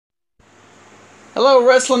Hello,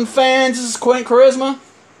 wrestling fans. This is Quentin Charisma.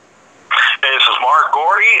 This is Mark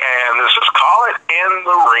Gordy, and this is Call It in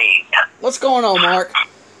the Ring. What's going on, Mark?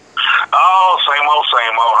 Oh, same old,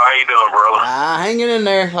 same old. How you doing, brother? Hanging in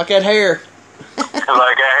there like that hair. Like a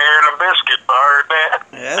hair and a biscuit. I heard that.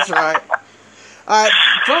 That's right. All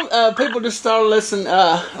right, people just started listening.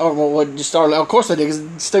 Of course they did, because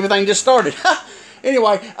the stupid thing just started.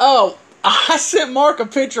 Anyway, I sent Mark a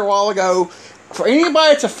picture a while ago. For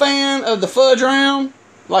anybody that's a fan of the fudge round,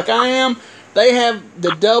 like I am, they have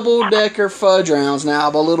the double-decker fudge rounds now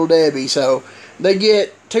by Little Debbie. So they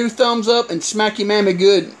get 2 thumbs up and smack you mammy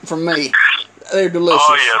good from me. They're delicious.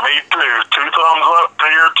 Oh, yeah, me too. 2 thumbs up to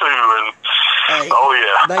your 2. And, hey, oh,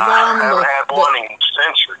 yeah. They got them I haven't had one in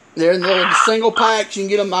century. They're in the single packs. You can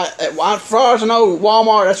get them as far as I know,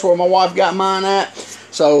 Walmart. That's where my wife got mine at.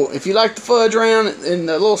 So if you like the fudge round in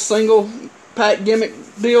the little single pack gimmick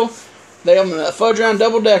deal, they have a fudge round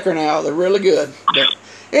double decker now. They're really good. But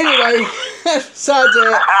anyway, besides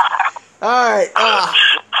that, all right.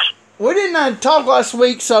 We didn't talk last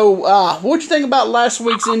week. So what'd you think about last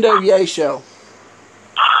week's NWA show?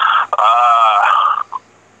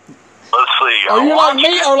 Let's see. Are you like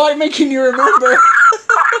me or like me? Can you remember?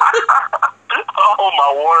 Oh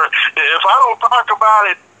my word! If I don't talk about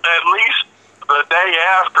it at least the day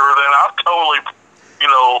after, then I've totally,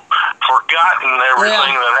 forgotten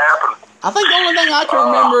everything that happened. I think the only thing I can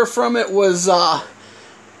remember from it was the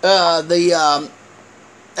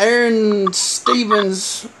Aaron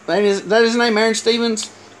Stevens. Is that his name, Aaron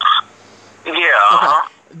Stevens? Yeah.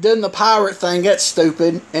 Okay. Doing the pirate thing. That's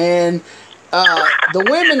stupid. And the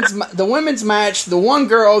women's match. The one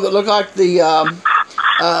girl that looked like the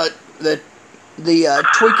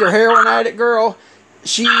tweaker heroin addict girl.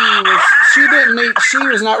 She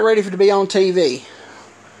was not ready to be on TV.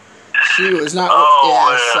 She was not.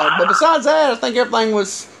 So, but besides that, I think everything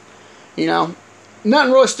was, nothing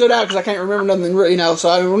really stood out because I can't remember nothing.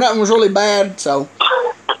 So nothing was really bad. So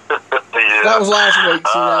that was last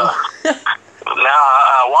week's. Now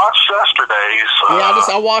I watched yesterday's.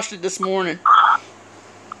 I watched it this morning.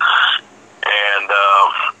 And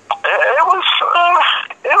it was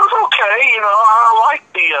okay. I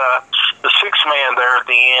liked the 6-man there at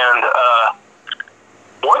the end.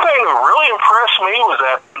 One thing that really impressed me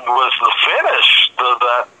was the finish,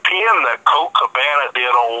 that pin that Colt Cabana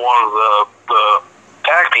did on one of the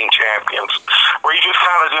tag team champions, where he just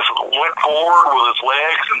kind of went forward with his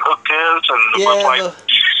legs and hooked his, and it was like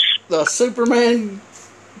the Superman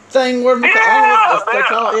thing. What they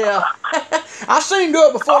call it? Yeah, I've seen him do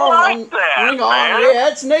it before. I like that, man. Yeah,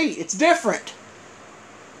 it's neat. It's different.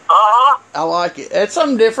 I like it. It's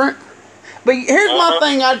something different. But here's my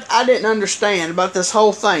thing I didn't understand about this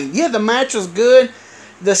whole thing. Yeah, the match was good.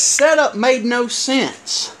 The setup made no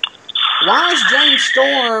sense. Why is James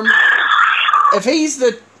Storm, if he's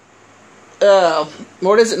the,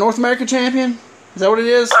 North American champion? Is that what it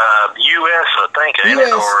is? U.S., I think. U.S.,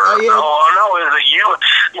 no, is it U.S.?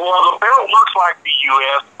 Well, the belt looks like the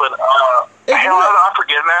U.S., but I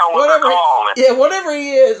forget now what they're calling it. Yeah, whatever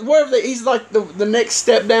he is, he's like the next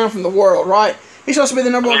step down from the world, right? He's supposed to be the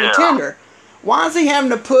number 1 contender. Why is he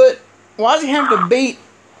having to beat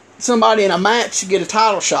somebody in a match to get a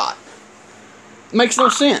title shot? Makes no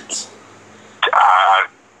sense. I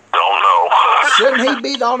don't know. Shouldn't he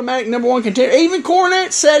be the automatic number 1 contender? Even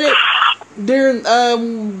Cornette said it during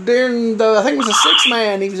the, I think it was a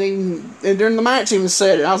 6-man. He was even during the match. He even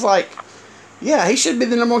said it. I was like, yeah, he should be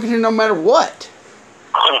the number 1 contender no matter what.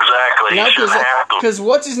 Exactly. Because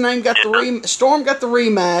what's his name Storm got the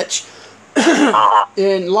rematch.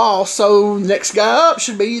 And lost, so next guy up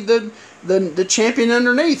should be the champion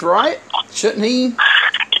underneath, right? Shouldn't he? You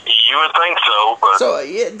would think so, but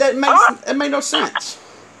that made no sense.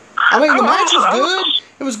 I mean, the match was good.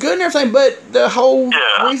 It was good and everything, but the whole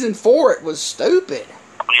reason for it was stupid.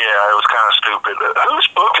 Yeah, it was kind of stupid. Who's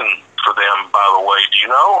booking for them, by the way? Do you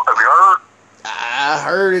know? Have you heard? I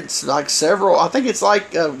heard it's like several. I think it's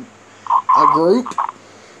like a group.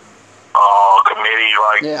 Committee,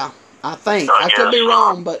 like. Yeah. I think. I could be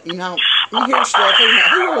wrong, but, you hear stuff. Who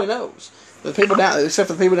really knows? Except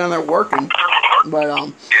for the people down there working.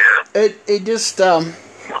 But, it just, I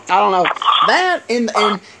don't know. That,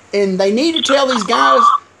 and they need to tell these guys,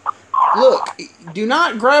 look, do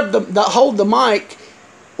not hold the mic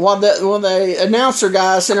while the announcer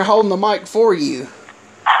guy is sitting there holding the mic for you.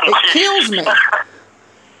 It kills me. They're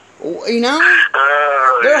holding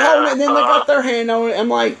it, and then they got their hand on it. I'm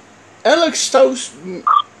like, that looks so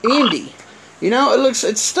indie.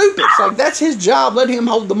 It's stupid. It's like, that's his job. Let him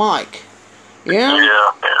hold the mic. Yeah.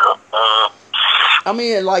 I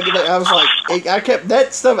mean, like, I was like, I kept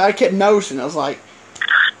noticing. I was like,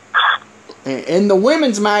 And the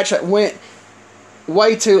women's match went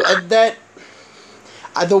way too that.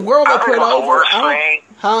 The girl they put over,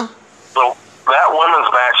 that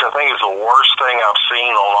women's match, I think, is the worst thing I've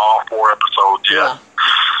seen on all 4 episodes yet. Yeah.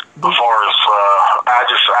 As far as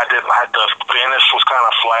the finish was kind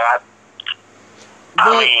of flat.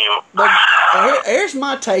 Here's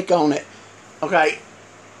my take on it. Okay,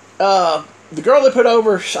 the girl they put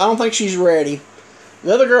over, I don't think she's ready.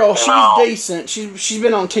 The other girl, she's decent. She's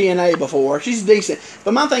been on TNA before. She's decent.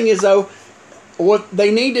 But my thing is though, what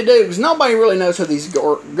they need to do, because nobody really knows who these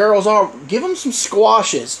girls are, give them some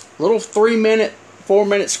squashes. Little 3-minute,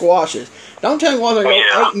 4-minute squashes. Don't tell me why they're going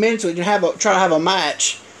 8 minutes and try to have a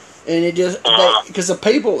match. And it just, because the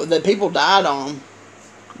people died on them.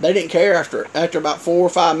 They didn't care after about 4 or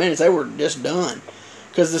 5 minutes. They were just done.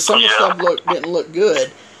 Because some of the stuff didn't look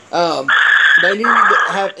good. They need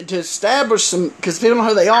to establish some, because people don't know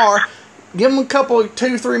who they are, give them a couple of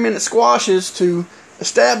 2-3 minute squashes to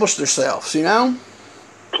establish themselves, you know?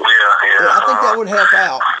 Yeah. I think that would help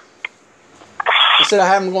out. Instead of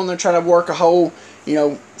having them go in there trying to work a whole,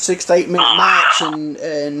 6 to 8 minute match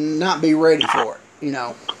and not be ready for it,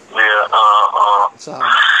 Yeah, So,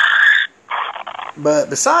 but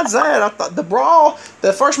besides that, I thought the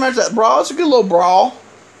first match, that brawl, was a good little brawl.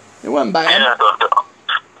 It wasn't bad. Yeah, the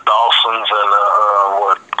Dawsons and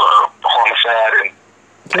Homicide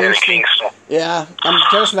and Kingston. Yeah,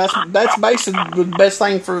 that's basically the best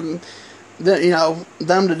thing for them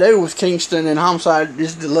to do with Kingston and Homicide,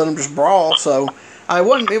 is to let them just brawl. So it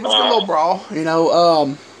was a good little brawl.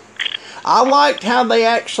 I liked how they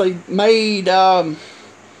actually made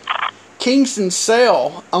Kingston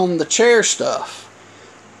sell on the chair stuff.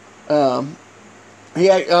 Where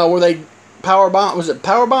they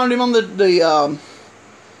powerbomb him on the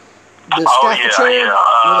scaffold chair? Where they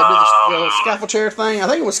did the scaffold chair thing? I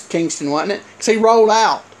think it was Kingston, wasn't it? Because he rolled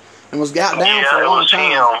out and was got down for a long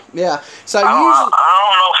time. Him. Yeah. So I don't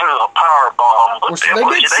know if it was a power bomb, but they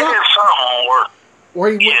did something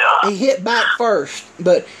where he hit back first.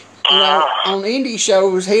 But on indie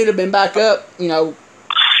shows, he'd have been back up.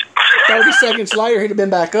 30 seconds later, he'd have been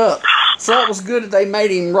back up. So it was good that they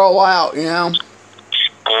made him roll out. I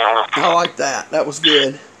like that. That was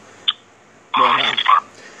good. But,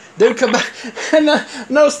 dude, come back.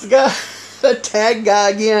 Notice the guy, that tag guy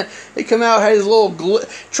again. He come out, had his little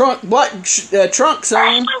black trunks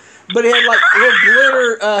on, but he had like little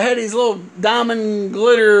glitter. Had his little diamond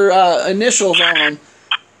glitter initials on him,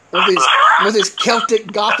 with his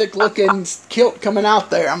Celtic Gothic looking kilt coming out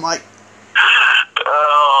there. I'm like,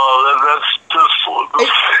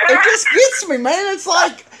 it just gets me, man. It's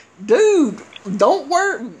like, dude, don't go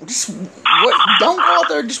out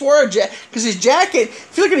there, just wear a jacket. Because his jacket,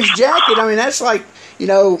 if you look at his jacket, I mean, that's like,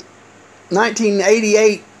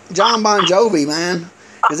 1988 John Bon Jovi, man.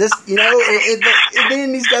 Because it's,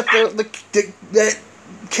 then he's got that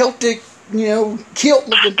Celtic, kilt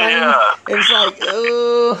looking thing. Yeah. And it's like,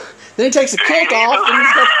 then he takes the kilt off, and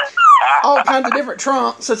he's got all kinds of different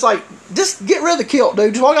trunks. So it's like, just get rid of the kilt,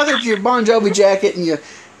 dude. Just walk out there with your Bon Jovi jacket and your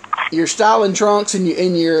styling trunks and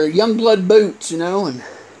your Youngblood boots, and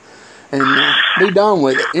be done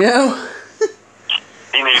with it, He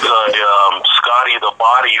needs a Scotty the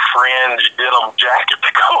Body fringe denim jacket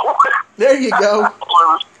to go with. There you go. With his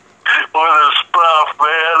stuff,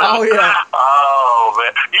 man. Oh, yeah. Oh,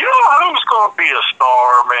 man. You know who's going to be a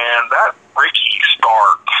star, man? That Ricky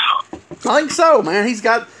Starks. I think so, man. He's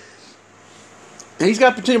got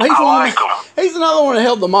potential. He's another one that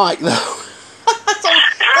held the mic, though. That's the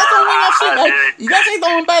only thing I've seen. You guys ain't the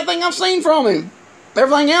only bad thing I've seen from him.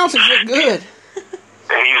 Everything else is look good.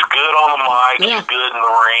 He's good on the mic. Yeah. He's good in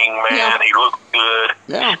the ring, man. Yeah. He looks good.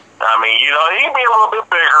 Yeah. I mean, he can be a little bit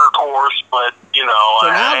bigger, of course, but, so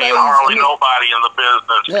ain't hardly nobody in the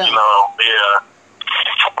business,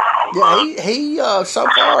 Yeah, he so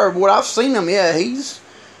far, what I've seen him, it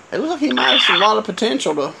looks like he might have a lot of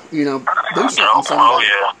potential to, do something someday. Oh,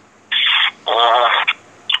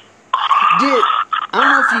 yeah. I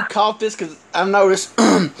don't know if you caught this, because I've noticed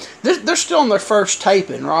they're still on their first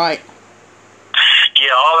taping, right?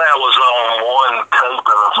 Yeah, all that was on one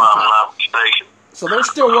taping, if I'm not mistaken. So they're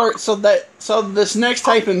still working. So this next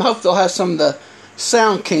taping, hopefully they'll have some of the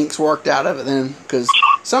sound kinks worked out of it then, because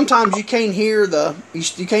sometimes you can't hear the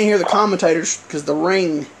commentators because the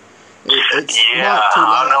ring. It's not too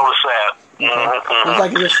loud. I noticed that. Mm-hmm. It's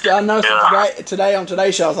like I noticed today on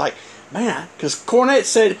Today's Show. I was like, man, because Cornette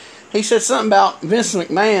said something about Vince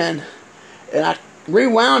McMahon, and I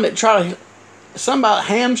rewound it, something about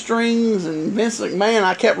hamstrings and Vince McMahon.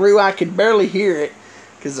 I kept rewinding. I could barely hear it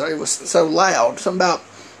because it was so loud. Something about,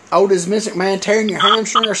 does Vince McMahon tearing your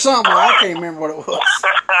hamstring or something? I can't remember what it was.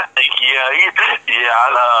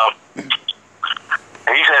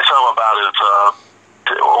 he said something about his,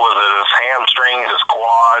 was it his hamstrings, his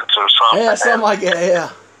quads, or something? Yeah, something like that, yeah.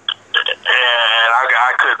 And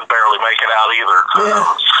I couldn't barely make it out either.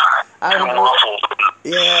 Yeah. Too muffled.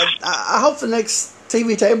 Yeah, I hope the next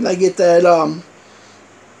TV tape they get that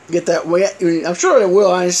wet. I'm sure they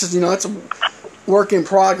will. It's just, it's a work in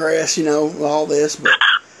progress, all this, but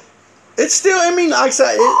it's still. I mean, like I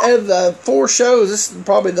said, out of the 4 shows, this is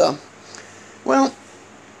probably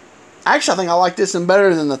actually, I think I like this one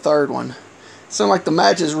better than the 3rd one. It sounded like the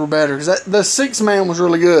matches were better because the 6-man was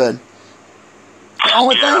really good. The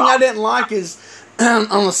only thing I didn't like is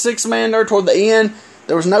on the 6-man there toward the end,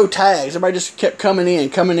 there was no tags. Everybody just kept coming in.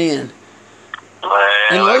 Well,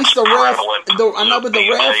 And at least the ref,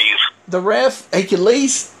 the ref, he could at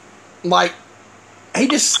least, he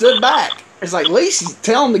just stood back. It's like, at least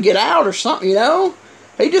tell him to get out or something, He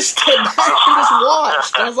just stood back and just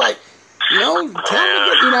watched. I was like, tell him to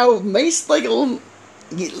get, maybe like a little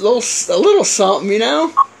something,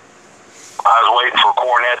 I was waiting for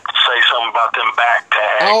Cornette to say something about them back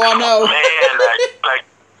tags. Oh, I know.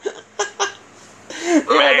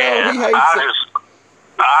 Man, he hates it.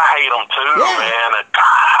 I hate them too, man.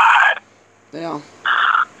 God. Yeah.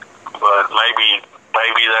 But maybe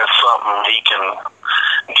that's something he can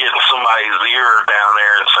get in somebody's ear down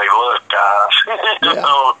there and say, "Look, guys,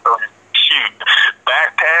 shoot,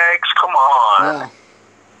 back tags, come on."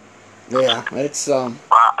 Yeah, it's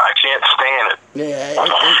I can't stand it.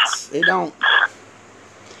 Yeah, it don't.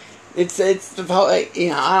 It's the whole, I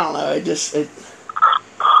don't know.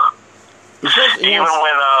 Even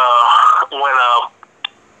when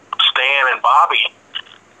Stan and Bobby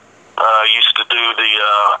used to do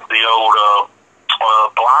the old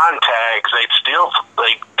blind tags, they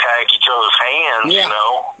tag each other's hands,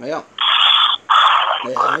 Yeah.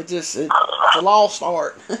 Yeah, it's a lost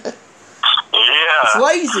art. Yeah. It's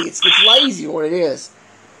lazy. It's lazy what it is.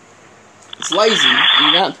 It's lazy.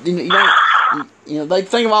 You don't. They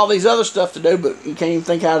think of all these other stuff to do, but you can't even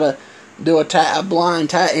think how to do a blind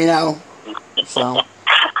tag. So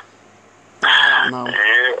I don't know.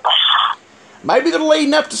 Yeah. Maybe they're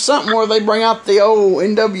leading up to something where they bring out the old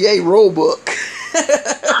NWA rule book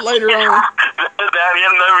later on. That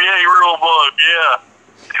NWA rule book, yeah.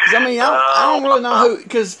 I mean, I don't really know who,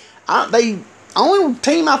 because only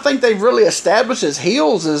team I think they've really established as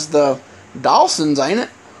heels is the Dawsons, ain't it?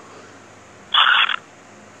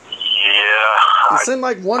 Yeah. It seemed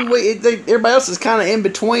like 1 week, everybody else is kind of in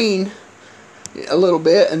between a little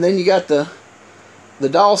bit, and then you got the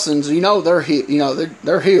Dawsons.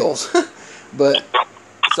 They're heels, but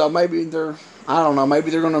so maybe I don't know. Maybe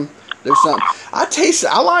they're gonna do something. I tell you,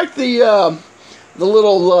 I like the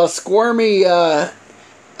little squirmy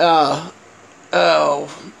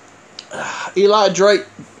Eli Drake,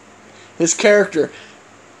 his character,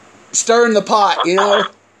 stirring the pot,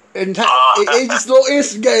 and he's just a little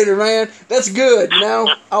instigator, man. That's good,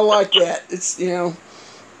 I like that. It's, he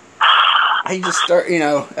just start,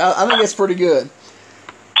 I think it's pretty good.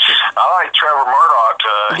 I like Trevor Murdoch.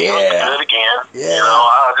 He was good again. Yeah.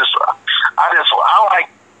 I like,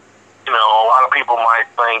 a lot of people might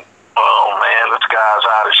think, oh man, this guy's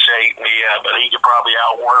out of shape. Yeah, but he could probably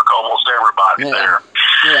outwork almost everybody there.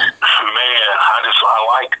 Yeah. Man, I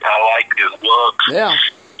like his looks. Yeah.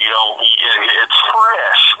 It's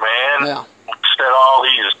fresh, man. Yeah. Instead of all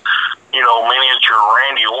these, miniature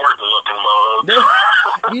Randy Orton looking mugs.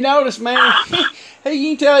 You notice, man,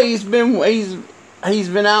 you can tell he's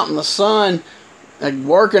been out in the sun, like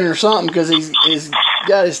working or something, because he's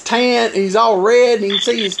got his tan, he's all red, and you can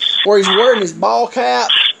see where he's wearing his ball cap,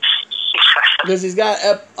 because he's got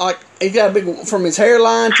a big, from his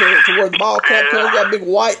hairline to where the ball cap comes, he's got a big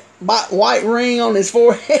white ring on his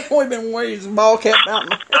forehead. We've been wearing his ball cap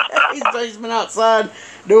out. He's been outside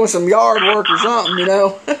doing some yard work or something, And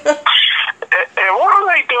what are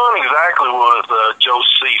they doing exactly with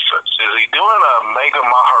Josephus? Is he doing a Mega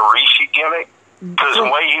Maharishi gimmick? Because the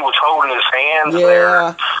way he was holding his hands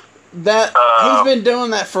there. He's been doing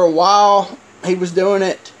that for a while. He was doing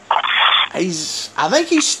it. I think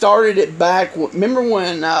he started it back. Remember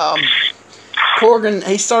when Corgan?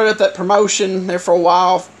 He started up that promotion there for a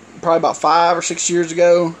while, probably about 5 or 6 years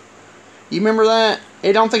ago. You remember that?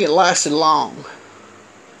 I don't think it lasted long.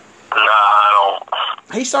 No, I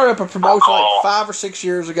don't. He started up a promotion like 5 or 6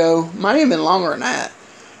 years ago. Might have been longer than that.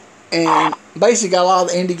 And basically got a lot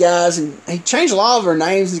of the indie guys, and he changed a lot of their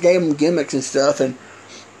names and gave them gimmicks and stuff. And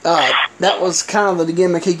that was kind of the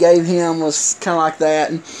gimmick he gave him, was kind of like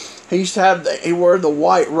that. And he used to have he wore the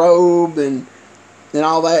white robe and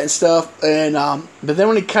all that and stuff. And but then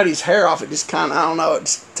when he cut his hair off, it just kind of, I don't know.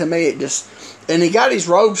 To me, it just and he got his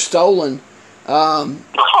robe stolen.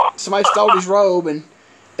 Somebody stole his robe,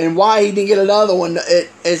 and why he didn't get another one?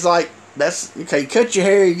 It's like, that's okay. Cut your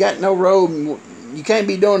hair. You got no robe. And you can't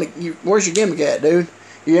be doing it. Where's your gimmick at, dude?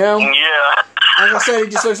 You know? Yeah. Like I said,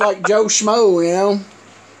 it just looks like Joe Schmo. You know?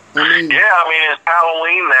 I mean, it's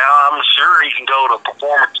Halloween now. I'm sure you can go to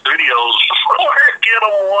Performance Studios and get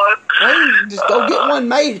them one. Hey, just go get one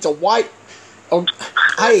made. It's a white. Oh,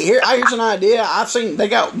 hey, here's an idea. I've seen they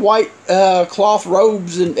got white cloth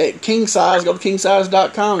robes at King Size. Go to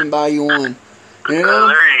kingsize.com and buy you one. You know?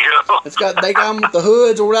 There you go. They got them with the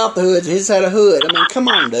hoods or without the hoods. His had a hood. I mean, come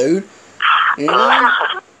on, dude. You know?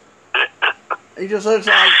 He just looks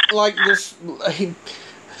like this.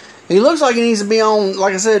 He looks like he needs to be on,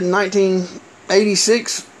 like I said,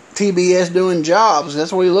 1986 TBS doing jobs.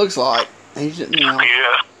 That's what he looks like. He's, you know.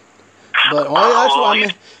 Yeah. But that's what I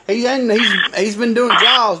mean. He's been doing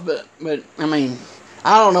jobs, but I mean,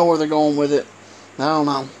 I don't know where they're going with it. I don't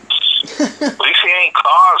know. At least he ain't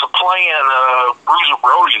cause of playing Bruiser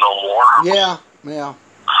Brody no more. Yeah.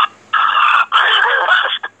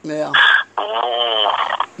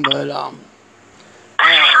 But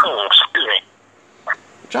excuse me.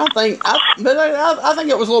 trying to think, I think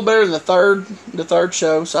it was a little better than the third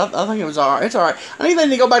show. So I think it was all right. It's all right. I think they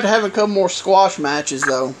need to go back to having a couple more squash matches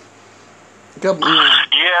though. A couple, you know.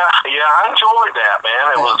 Yeah, I enjoyed that,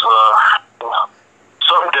 man. It was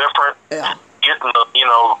something different. Yeah. Getting the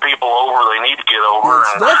people over they need to get over.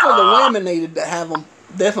 It's definitely the women needed to have them.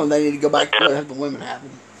 Definitely they need to go back to have the women have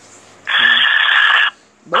them.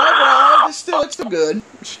 But overall, it's still good.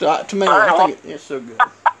 To me, I think it's still good.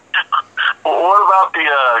 Well, what about the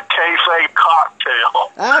kayfabe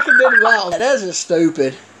cocktail? I can do well. That's just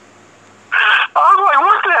stupid. I was like,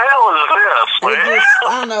 what the hell is this, man?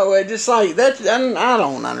 I know, it just like that. I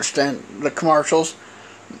don't understand the commercials.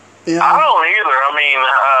 You know? I don't either. I mean,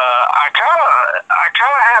 I kind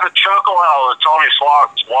of had a chuckle how Tony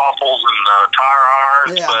Slock's waffles and tire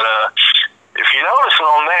irons, Yeah. but if you notice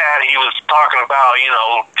on that, he was talking about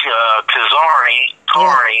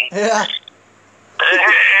Carney. Yeah.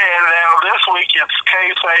 And now this week it's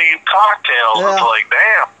kayfabe cocktails. Yeah. It's like,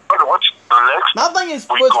 damn, what's the next? My thing was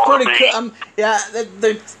gonna pretty be? cool. Yeah,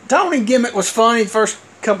 the Tony gimmick was funny the first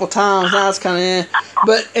couple times. Now it's kind of,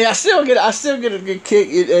 but I still get a good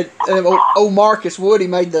kick at old Marcus Wood. He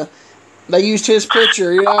made they used his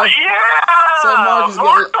picture, you know. Yeah. So Marcus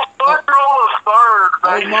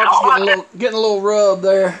getting a little rub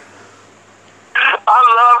there. I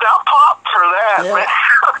loved how pop for that, Yeah. man.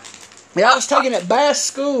 Yeah, I was taking at Bass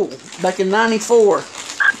School back in '94.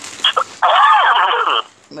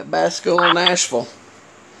 At Bass School in Nashville.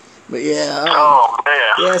 But yeah. Oh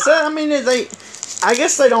man. Yeah, so I mean, I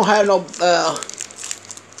guess they don't have no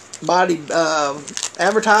body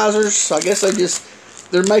advertisers. So I guess they just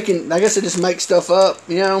make stuff up,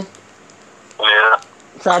 you know. Yeah.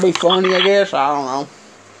 Try to be funny, I guess. I don't know.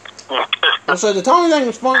 I said the Tony thing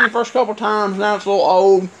was funny the first couple times. Now it's a little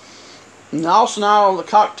old. And also now the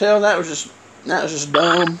cocktail that was just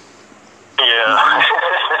dumb. Yeah.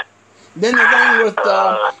 Then the thing with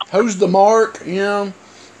who's the mark, you know.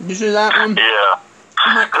 Did you see that one? Yeah.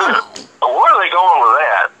 I'm like, come on. Where are they going with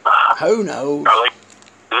that? Who knows? Are they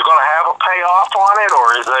going to have a payoff on it,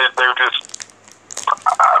 or is they're just?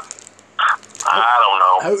 I don't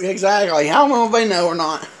know. Exactly. I don't know if they know or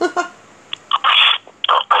not. Like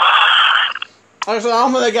I said, I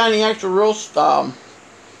don't think they got any extra real stuff.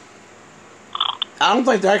 I don't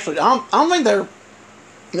think they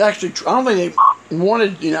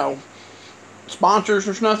wanted, you know, sponsors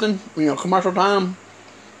or nothing, you know, commercial time.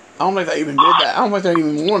 I don't think they even did that. I don't think they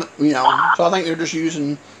even want it, you know. So I think they're just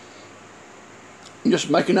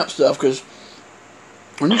making up stuff because,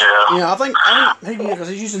 you know, I think he did because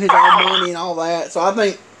he's using his own money and all that. So I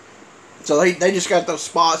think, they just got those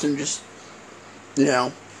spots and just, you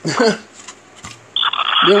know,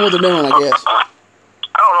 doing what they're doing, I guess.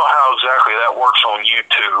 I don't know how exactly that works on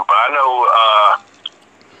YouTube. I know,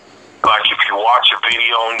 like if you watch a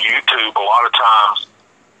video on YouTube, a lot of times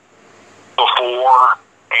before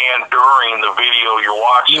and during the video you're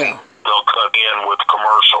watching, they'll cut in with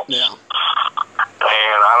commercials. Yeah.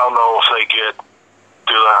 And I don't know if they get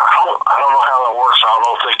I don't know how that works. I don't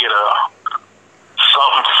know if they get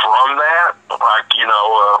something from that, like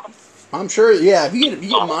I'm sure. Yeah, if you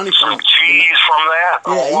get money from cheese from that,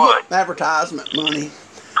 you get advertisement money.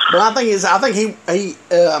 But I think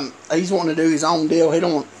he's wanting to do his own deal. He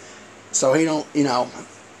don't, you know,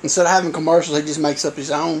 instead of having commercials, he just makes up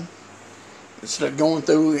his own. Instead of going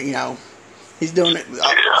through, you know, he's doing it.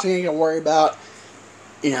 So he ain't gonna worry about,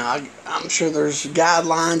 you know. I'm sure there's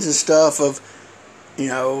guidelines and stuff of,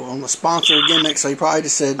 on the sponsor gimmick. So he probably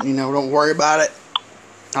just said, don't worry about it.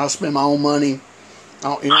 I'll spend my own money.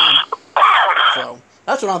 So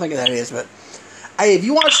that's what I think of that is. But hey, have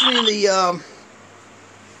you watched any of the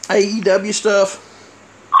AEW stuff?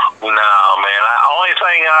 No, man. Only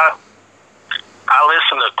thing I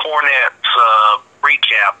listen to Cornette's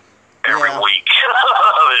recap every week.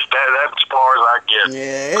 That's as far as I get.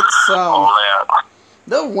 Yeah, it's on that.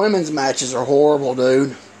 The women's matches are horrible,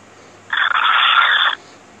 dude.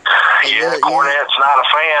 Yeah, Cornette's not a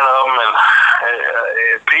fan of them,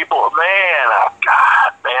 and people, man,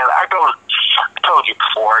 I told you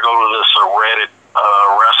before, I go to this Reddit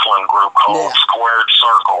wrestling group called Squared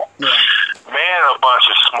Circle. Yeah. Man, a bunch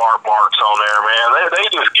of smart marks on there, man. They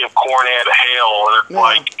just give Cornette hell, and it's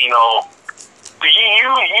like, you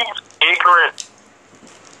ignorant.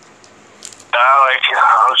 I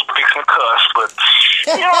was fixing to cuss, but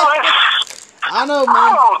I know, man.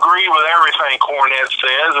 I don't agree with everything Cornette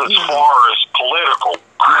says as far as political.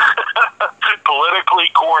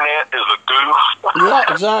 Politically, Cornette is a goof.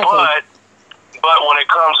 Yeah, exactly. But when it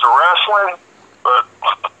comes to wrestling,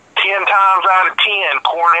 10 times out of 10,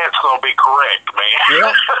 Cornette's going to be correct, man.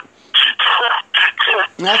 Yep.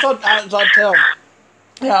 That's what I tell.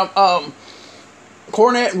 Yeah,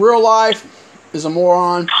 Cornette in real life is a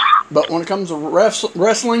moron, but when it comes to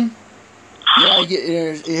wrestling,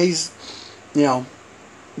 he's, you're not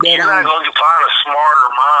going to find a smarter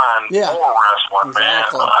mind for wrestling,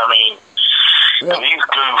 exactly. Man. I mean, these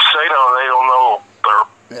goofs, they don't know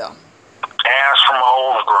their ass from a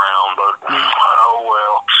hole in the ground, but oh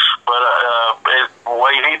well. But the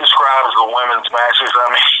way he describes the women's matches, I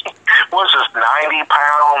mean, what's this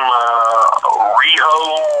 90-pound Riho?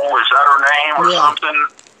 Is that her name or something?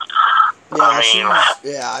 Yeah, I mean,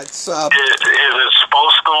 it's. Is it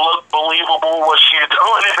supposed to look believable what she's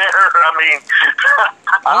doing in there? I mean,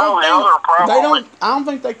 I don't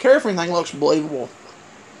think they care if anything looks believable.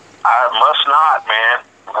 I must not, man.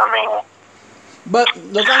 I mean, but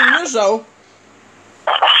the thing is, though,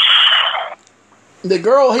 the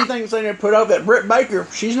girl he thinks they need to put up at Britt Baker,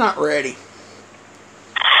 she's not ready.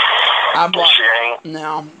 She ain't.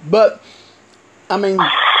 No, but I mean,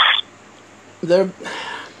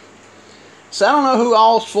 so I don't know who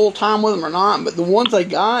all's full time with them or not, but the ones they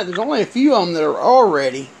got, there's only a few of them that are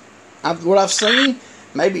already. What I've seen,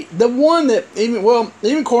 maybe the one that even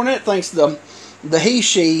Cornette thinks the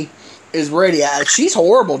she is ready at. She's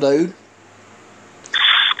horrible, dude.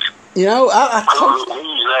 I told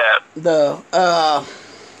who's that?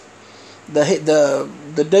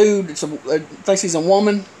 The dude thinks he's a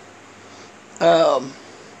woman.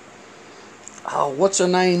 What's her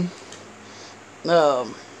name? The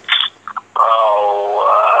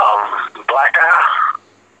black guy?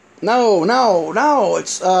 No.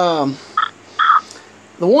 It's the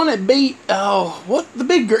one that beat. What the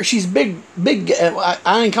big girl? She's big.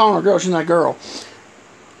 I ain't calling her a girl. She's not a girl.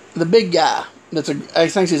 The big guy. I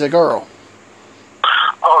think she's a girl.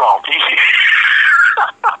 Hold on.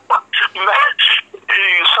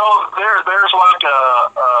 So there's like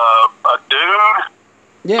a dude.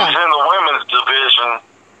 Yeah. Who's in the women's division,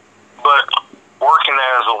 but working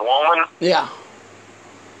as a woman. Yeah.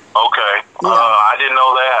 Okay. Yeah. I didn't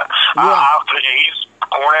know that. Yeah.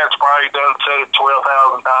 Cornette's probably done said it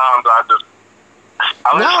 12,000 times.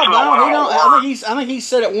 No, he don't. I think he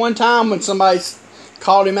said it one time when somebody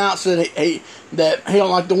called him out, said that he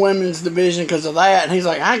don't like the women's division because of that, and he's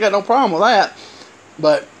like, I ain't got no problem with that.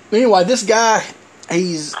 But anyway, this guy,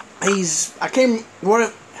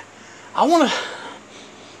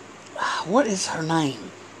 what is her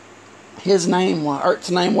name? His name, Ert's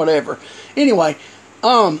name, whatever. Anyway,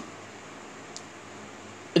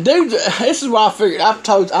 dude, this is what I figured. I've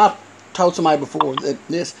told somebody before that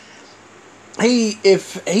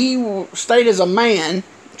if he stayed as a man,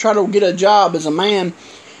 try to get a job as a man,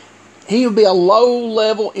 he would be a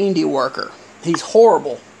low-level indie worker. He's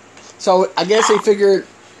horrible. So I guess he figured,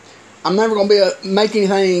 I'm never going to make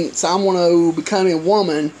anything, so I'm going to become a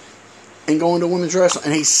woman and go into women's wrestling.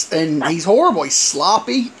 And he's horrible. He's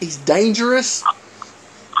sloppy. He's dangerous.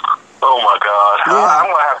 Oh my God! Yeah. I'm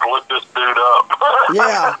gonna have to look this dude up.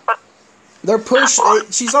 Yeah, they're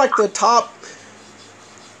she's like the top.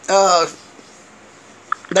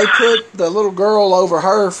 They put the little girl over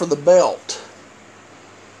her for the belt.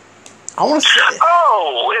 I want to say.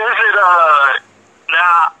 Oh, is it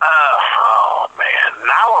now? Oh man,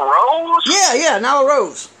 Nyla Rose. Yeah, Nyla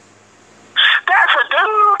Rose. That's a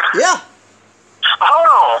dude. Yeah. Hold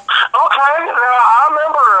on. Okay, now I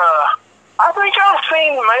remember. I think I've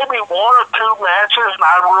seen maybe one or two matches, and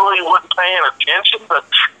I really wasn't paying attention. But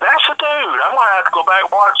that's a dude. I'm gonna have to go back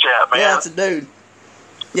and watch that, man. Yeah, it's a dude.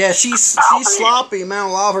 Yeah, she's sloppy, man.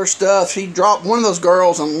 A lot of her stuff. She dropped one of those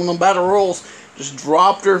girls on one of the battle royals. Just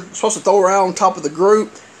dropped her. Supposed to throw her out on top of the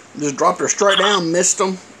group. Just dropped her straight down, missed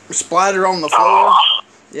them, splattered on the floor.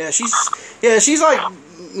 Yeah, she's like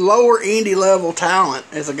lower indie level talent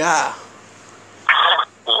as a guy.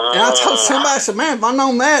 And I told somebody, I said, man, if I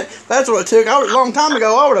known that, that's what it took. A long time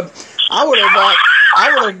ago, I would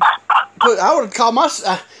have called my.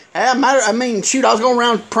 I mean, shoot, I was going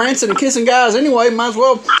around prancing and kissing guys anyway. Might as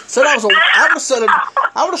well said I would have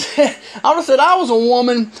said I was a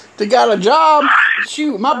woman that got a job.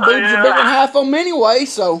 Shoot, my boobs are bigger than half of them anyway,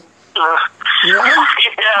 so. Yeah,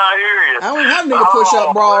 I hear you. I don't have need a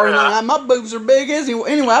push-up bra or anything. My boobs are big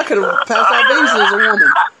anyway. I could have passed out visas as a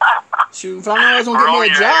woman. Shoot, if I knew I was going to get me a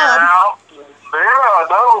job. Yeah, I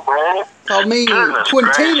know, man. Called me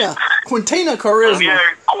Quintina Charisma. Yeah,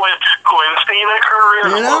 Quintina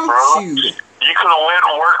Charisma, you know? bro. Shoot. You could have went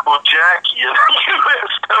and worked with Jackie and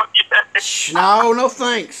USWA. No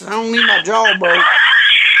thanks. I don't need my jaw broke.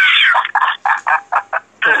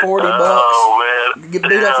 For $40. Oh, man. Get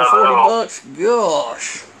beat up for $40?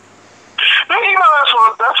 Gosh. You know,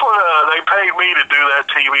 that's what they paid me to do that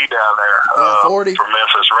TV down there. 40 for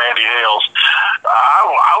Memphis, Randy Hales.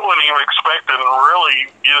 I wasn't even expecting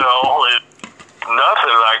really,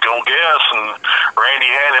 nothing, I don't guess. And Randy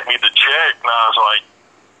handed me the check, and I was like,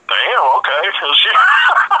 damn, okay.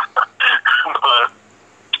 But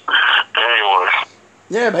anyway.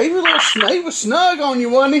 Yeah, but he was snug on you,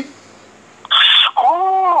 wasn't he?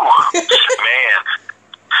 Ooh, man.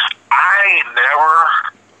 I ain't never,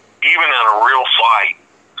 even in a real fight,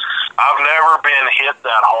 I've never been hit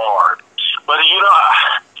that hard. But,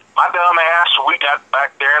 my dumb ass, we got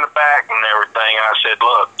back there in the back and everything. I said,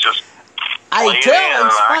 look, just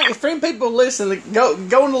explain people listen, go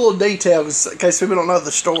into a little detail in case people don't know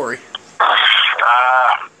the story.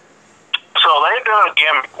 So they done a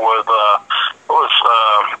gimmick with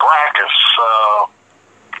Brackus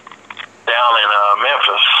down in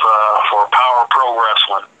Memphis for Power Pro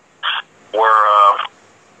Wrestling, where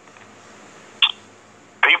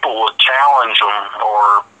people would challenge them,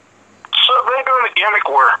 or so they doing a gimmick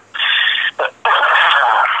where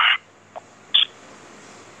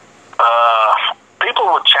people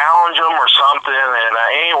would challenge them or something. And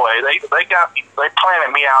anyway, they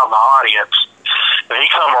planted me out in the audience, and he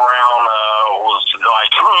come around was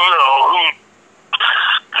like,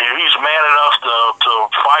 he's man enough to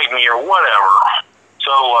fight me or whatever.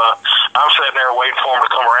 So I'm sitting there waiting for him to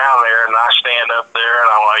come around there, and I stand up there, and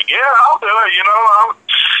I'm like, yeah, I'll do it.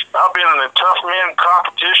 I've been in tough men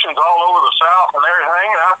competitions all over the South and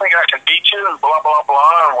everything, and I think I can beat you, and blah, blah,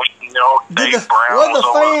 blah. And Dave Brown was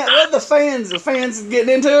over. The fans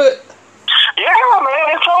getting into it? Yeah, man,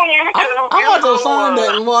 it's on YouTube. I want to find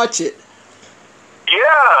it and watch it.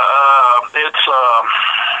 Yeah, it's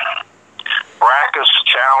Brackus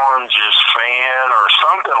Challenges Fan or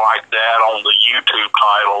something like that on the YouTube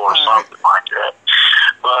title or something like that.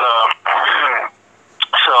 But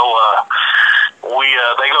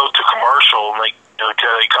they go to commercial, and they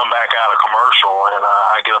come back out of commercial, and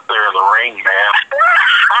I get up there in the ring, man.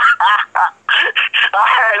 I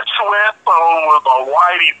had sweats on with my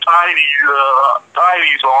whitey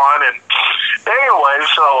tighties on, and anyway,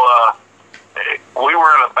 so we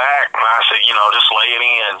were in the back, and I said, just lay it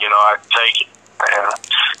in, I can take it.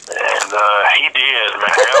 And he did, man.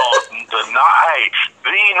 The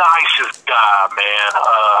nicest guy, man.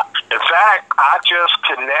 In fact, I just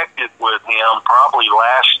connected with him probably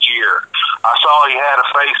last year. I saw he had a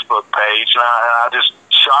Facebook page, and I just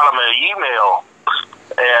shot him an email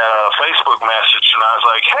and a Facebook message, and I was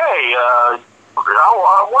like, hey, I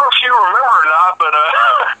wonder if you remember or not, but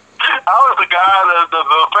I was the guy, the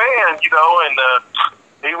fan, and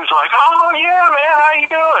he was like, oh, yeah, man, how you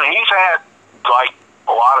doing? He's had like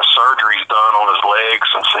a lot of surgeries done on his legs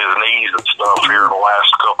and his knees and stuff here in the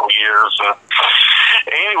last couple of years. And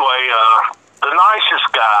anyway, the nicest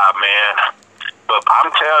guy, man. But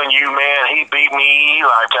I'm telling you, man, he beat me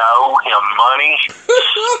like I owe him money.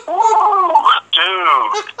 Woo,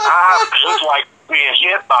 dude, it was like being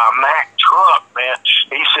hit by a Mack truck, man.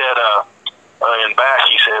 He said, in back,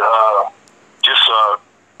 he said, just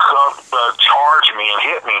come charge me and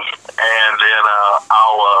hit me, and then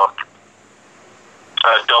I'll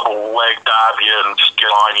double leg dive you and just get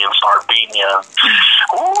on you and start beating you.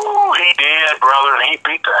 Ooh, he did, brother, and he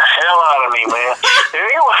beat the hell out of me, man. And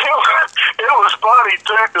it was funny,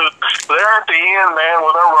 too, because there at the end, man,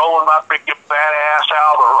 when they're rolling my big fat ass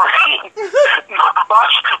out of the ring, my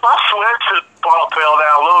sweats had fell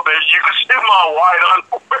down a little bit. You can see my white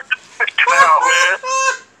underwear sticking out, man.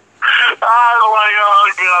 I was like, oh,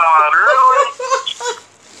 God, really?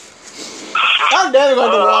 I'm definitely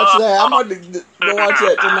going to watch that. I'm going to go watch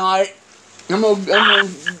that tonight. I'm on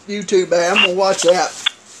YouTube, man. I'm going to watch that.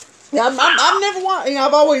 Yeah, I've never watched,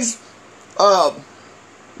 I've always,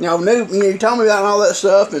 knew, you told me about all that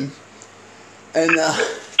stuff, and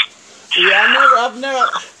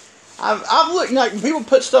I've looked, like, people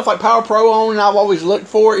put stuff like Power Pro on, and I've always looked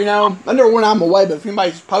for it, I never when I'm away, but if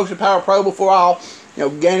anybody's posted Power Pro before, I'll,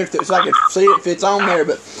 gain it so I can see it if it's on there,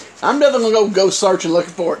 but I'm definitely going to go searching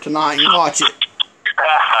looking for it tonight and watch it.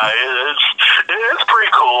 It's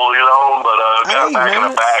pretty cool, but got back in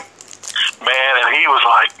the back. Man, and he was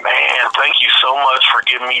like, man, thank you so much for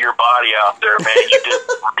giving me your body out there, man. You did,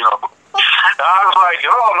 I was like,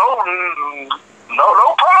 oh, no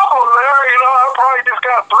problem there. I probably just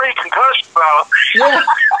got 3 concussions out. Yeah.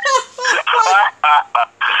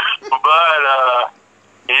 But,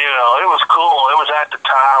 it was cool. It was at the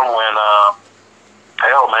time when, a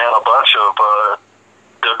bunch of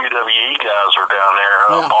WWE guys were down there.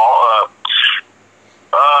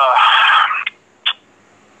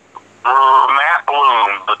 Matt Bloom,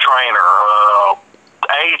 the trainer,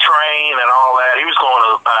 A-Train and all that. He was going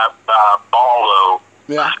to Baldo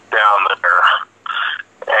down there.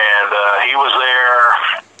 And he was there.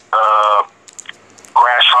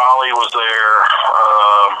 Crash Holly was there.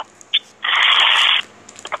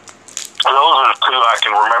 Those are the 2 I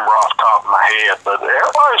can remember off the top of my head. But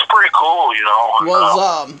everybody's pretty cool,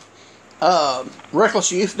 Was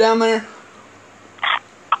Reckless Youth down there?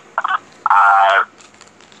 I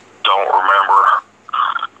don't remember.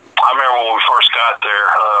 I remember when we first got there,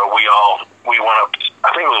 we went up,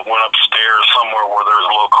 I think we went upstairs somewhere where there was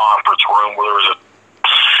a little conference room where there was a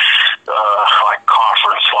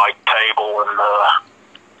conference-like table, and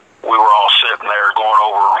we were all sitting there going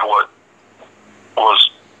over what was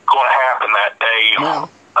going to happen that day. Wow.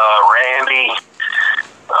 Randy,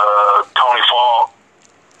 Tony Falk,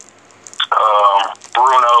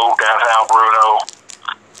 Bruno, downtown Bruno,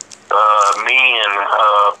 me and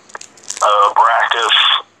Brackus,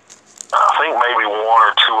 I think maybe 1 or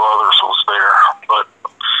 2 others was there, but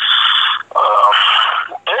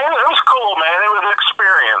it was cool, man. It was an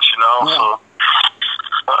experience, Yeah. So.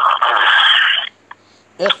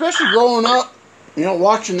 Especially growing up,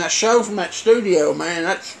 watching that show from that studio, man.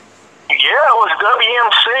 That's it was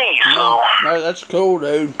WMC, so. No, that's cool,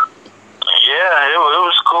 dude. Yeah, it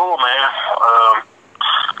was cool, man.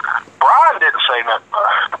 Brian didn't say nothing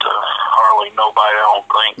to hardly nobody, I don't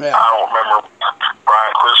think. Yeah. I don't remember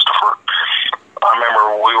Brian Christopher. I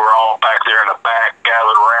remember we were all back there in the back,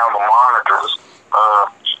 gathered around the monitors,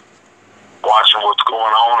 watching what's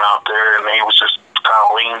going on out there, and he was just kind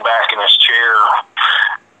of leaned back in his chair.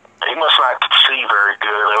 He must not see very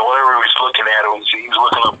good. Whatever he was looking at, he was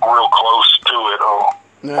looking up real close to it or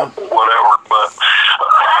whatever. But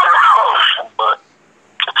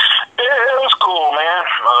it was cool, man.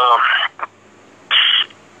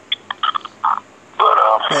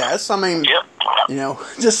 Yes,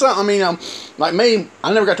 just something, like me,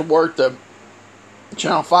 I never got to work the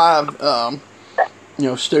Channel 5,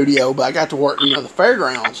 studio, but I got to work, the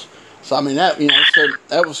fairgrounds. So, that,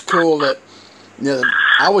 that was cool that,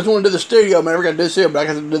 I always wanted to do the studio, but I never got to do the studio, but I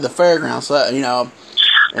got to do the fairgrounds, so,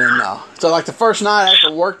 and, so, like, the first night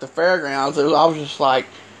after work the fairgrounds, I was just like,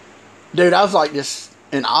 dude, I was, like, just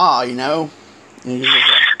in awe, See, I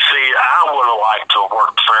would have liked to have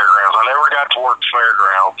worked the fairgrounds. I never got to work the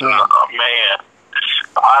fairgrounds. Yeah. Man,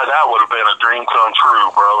 that would have been a dream come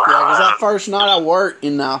true, brother. Yeah, because that first night I worked,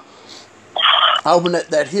 and I opened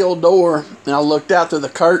that hill door, and I looked out through the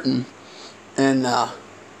curtain, and I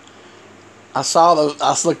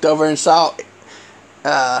looked over and saw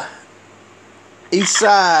East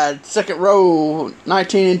Side, second row,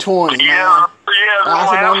 19 and 20. Yeah.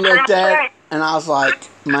 I looked at it, and I was like,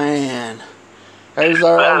 man, there's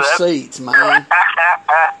our old seats, man. I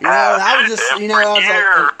was just, I was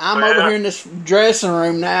like, I'm over here in this dressing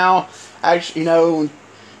room now. Actually,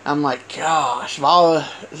 I'm like, gosh, of all the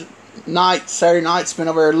Saturday night spent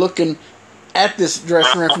over there looking at this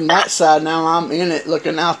dressing room from that side, now I'm in it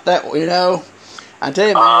looking out that way, I tell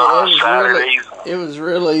you, man, it was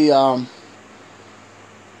really, I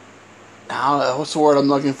don't know, what's the word I'm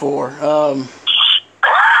looking for?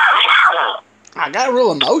 I got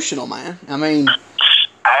real emotional, man. Hey,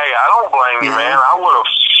 I don't blame you, man. I would have,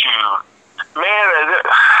 man,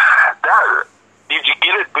 did you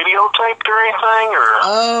get it videotaped or anything, or?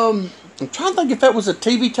 I'm trying to think if that was a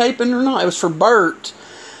TV taping or not. It was for Bert,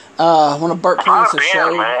 one of Bert Prince's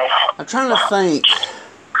shows. I'm trying to think.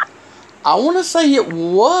 I want to say it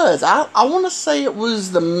was. I want to say it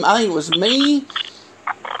was I think it was me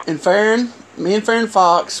and Farron. Me and Farron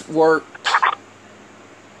Fox worked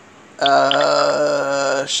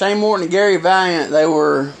Shane Morton and Gary Valiant, they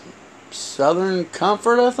were Southern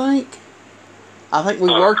Comfort, I think. I think we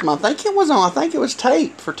worked them. I think it was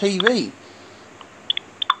tape for TV.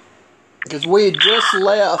 Because we had just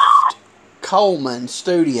left Coleman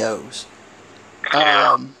Studios.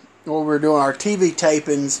 Where we were doing our TV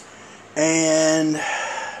tapings. And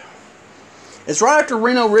it's right after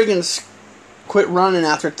Reno Riggins quit running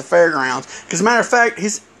out there at the fairgrounds. Because, as a matter of fact,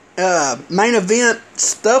 his main event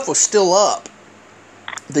stuff was still up.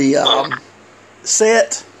 The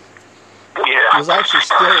set was actually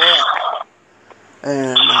still up.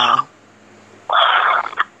 And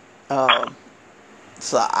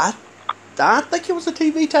so I think it was a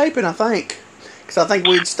TV taping, I think. Because I think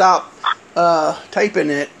we'd stopped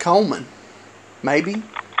taping at Coleman. Maybe.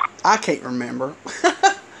 I can't remember.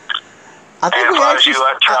 I think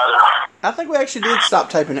we actually did stop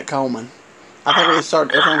taping at Coleman. I think we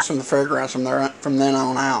started everything from the fairgrounds from then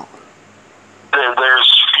on out.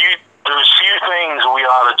 There's few things we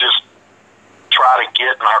ought to just try to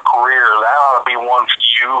get in our career. That ought to be one for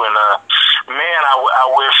you. And man, I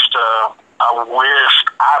wished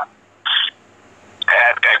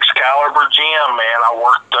at Excalibur Gym, man, I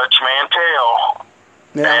worked Dutch Mantell,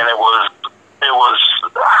 and it was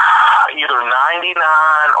either 99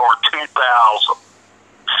 or 2000.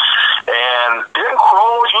 And didn't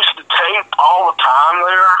Kroll used to tape all the time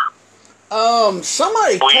there?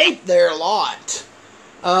 Somebody taped there a lot.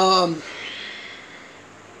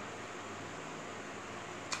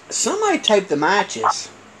 Somebody taped the matches.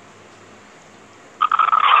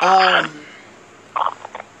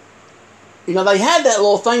 You know, they had that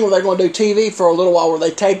little thing where they're going to do TV for a little while, where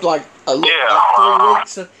they taped like 3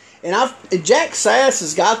 weeks. And Jack Sass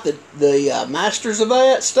has got the masters of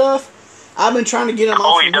that stuff. I've been trying to get him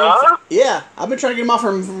off. He does? Yeah, I've been trying to get him off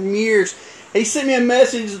from years. He sent me a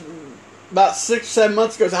message about 6 or 7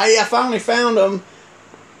 months ago. Said, "Hey, I finally found them."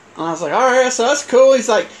 And I was like, "All right, so that's cool." He's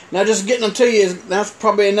like, "Now just getting them to you that's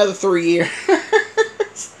probably another 3 years."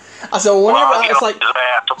 I said, "Well, whenever." It's like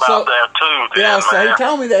about that too. Yeah, so he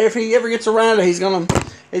told me that if he ever gets around it, he's gonna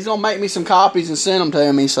make me some copies and send them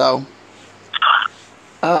to me. So.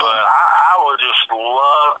 But I would just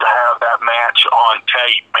love to have that match on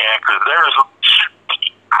tape, man, because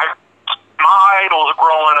my idols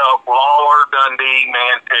growing up were Lawler, Dundee,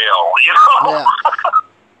 Mantell, you know? Yeah.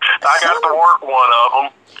 I got to work one of them.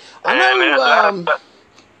 I know,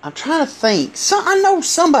 I'm trying to think. I know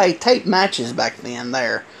somebody taped matches back then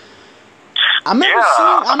there. I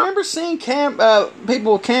remember seeing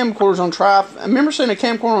people with camcorders on tripod. I remember seeing a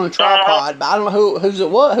camcorder on a tripod, but I don't know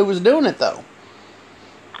who was doing it, though.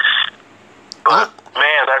 But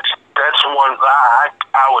man, that's one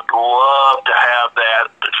I would love to have that.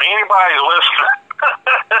 If anybody's listening,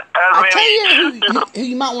 I'll tell you who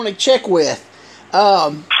you might want to check with.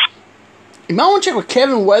 You might want to check with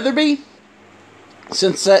Kevin Weatherby,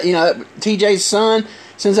 since TJ's son.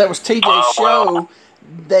 Since that was TJ's show,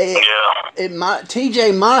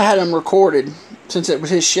 TJ might have had them recorded since it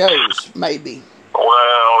was his shows, maybe.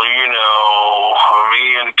 Well,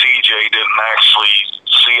 me and TJ didn't actually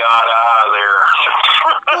see eye to eye there.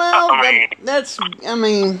 Well,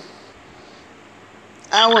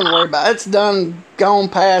 I wouldn't worry about it. It's done, gone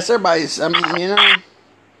past. Everybody's, Yeah.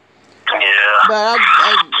 But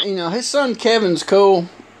his son Kevin's cool.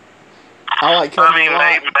 I like Kevin a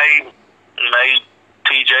lot. May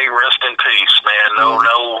TJ rest in peace, man. No.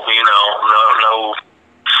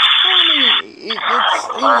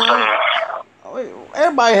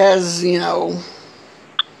 Everybody has,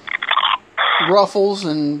 ruffles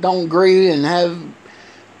and don't agree and have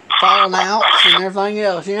falling outs and everything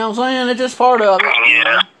else. You know what I'm saying? It's just part of it.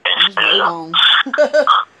 Yeah. Just move on.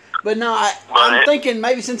 But no, I'm thinking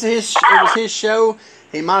maybe since it was his show,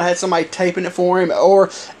 he might have had somebody taping it for him,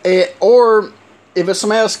 or if it's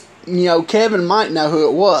somebody else, Kevin might know who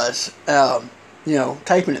it was,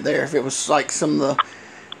 taping it there. If it was like some of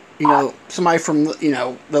the, somebody from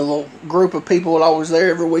the little group of people that always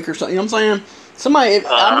there every week or something. You know what I'm saying? Somebody,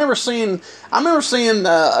 I remember seeing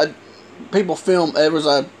people film. It was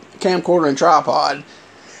a camcorder and tripod.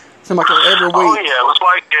 Somebody like every week. Oh yeah, it was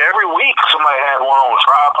like every week somebody had one on a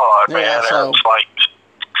tripod, man. Yeah, so, it was like,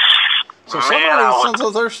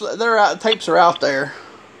 so their tapes are out there,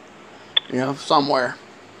 somewhere.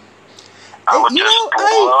 It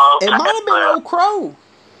might have been Old Crow.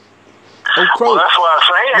 Old Crow. Well, that's what I'm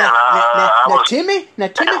saying. Now, Timmy,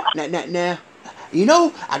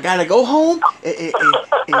 I gotta go home.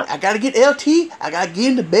 and I gotta get LT. I gotta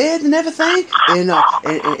get into bed and everything, and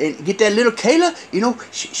get that little Kayla. You know,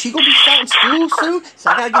 she gonna be starting school soon, so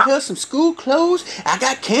I gotta get her some school clothes. I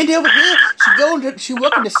got Candy over here. She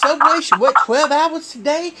working the subway. She worked 12 hours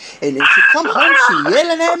today, and then she come home. She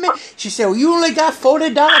yelling at me. She said, "Well, you only got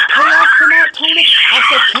 $40 payoff tonight, Tony." I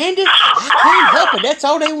said, "Candy, I can't help it. That's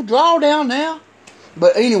all they will draw down now."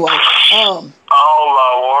 But anyway, oh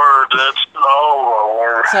my word, oh my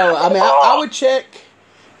word. So I mean, I would check,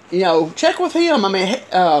 check with him. I mean,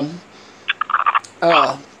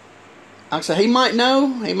 like I said, he might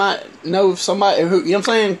know somebody who, you know what I'm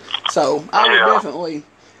saying. So I would definitely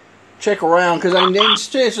check around, because I mean,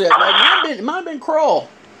 seriously, it might have been Kroll.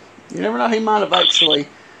 You never know, he might have actually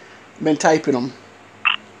been taping them.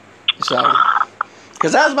 So,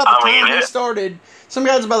 because that was about the time he started. Some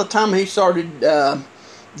guys, about the time he started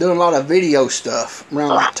doing a lot of video stuff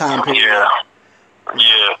around that time period. Yeah. And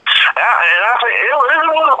I think it would have been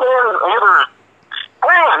either, I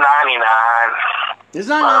think it was 99. It's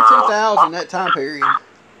 99, 2000, that time period.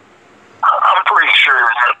 I'm pretty sure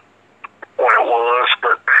when it was,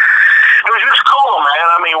 but it was just cool, man.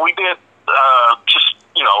 I mean, we did just,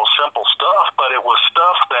 simple stuff, but it was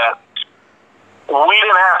stuff that we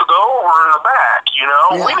didn't have to go over in the back,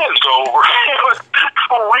 Yeah. We didn't go over.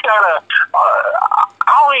 We got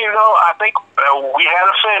I don't even know, I think we had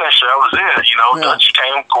a finish. That was it, Yeah. Dutch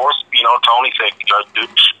came, of course, Tony said,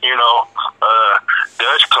 Dutch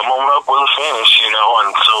come on up with a finish, and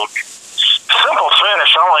so simple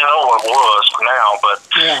finish, I don't even know what it was now, but,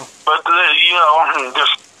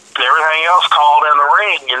 just everything else called in the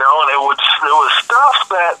ring, and it was stuff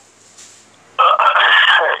that,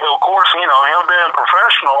 of course, him being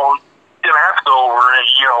professional, didn't have to go over,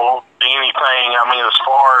 anything. I mean, as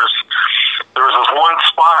far as, there was this one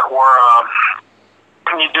spot where,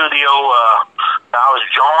 when you do the old, I was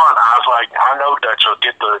like, I know Dutch will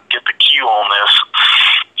get the cue on this.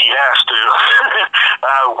 He has to.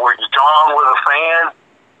 Where you John with a fan,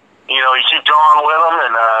 you keep John with him,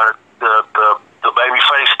 and, the baby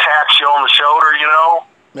face taps you on the shoulder,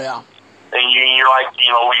 Yeah. And you're like, you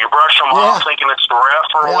brush them off thinking it's the ref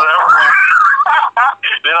or whatever. Yeah.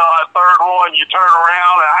 Then on that third one, you turn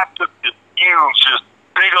around, and I took this huge, just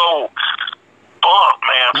big old bump,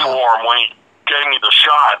 man, for him when he gave me the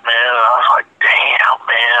shot, man. And I was like, damn,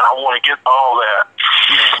 man, I want to get all that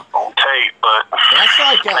on tape. But that's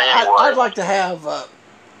like, anyway. I'd like to have,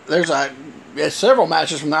 there's several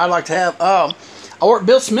matches from there I'd like to have. I worked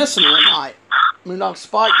Bill Smithson one night, Moondog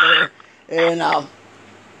Spike there, and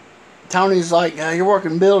Tony's like, "You're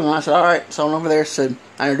working Bill," and I said, "All right." So I went over there, said,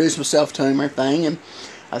 I introduced myself to him and everything, and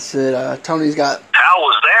I said, "Tony's got." How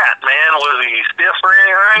was that, man? Was he stiff or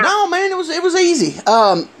anything? No, man, it was easy.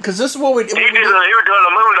 Because this is what we did. He was doing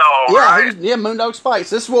the Moondog, right? Moondog Spikes.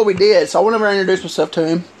 This is what we did. So I went over and introduced myself to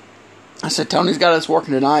him. I said, "Tony's got us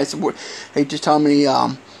working tonight." So he just told me,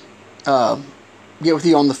 "Get with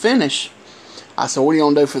you on the finish." I said, "What are you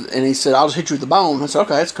gonna do for?" And he said, "I'll just hit you with the bone." I said,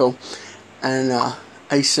 "Okay, that's cool." And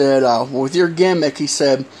he said, "Well, with your gimmick," he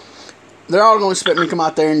said, "they're all going to expect me to come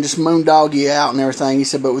out there and just moondog you out and everything." He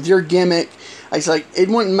said, "But with your gimmick," he's like, "it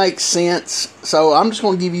wouldn't make sense. So I'm just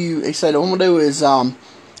going to give you," he said, "what I'm going to do is, I'm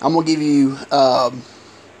going to give you,"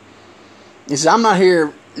 he said, "I'm not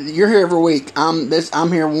here, you're here every week. I'm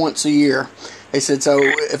here once a year." He said, "So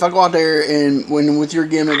if I go out there and with your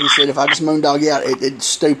gimmick," he said, "if I just moondog you out, it's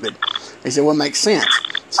stupid." He said, "Well, it makes sense."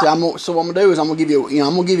 So what I'm going to do is I'm going to give you,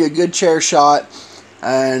 I'm going to give you a good chair shot,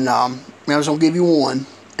 and I'm just going to give you one,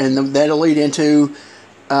 and that'll lead into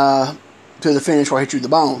to the finish where I hit you with the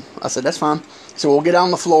bone." I said, "That's fine." So we'll get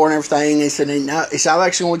on the floor and everything. He said, "I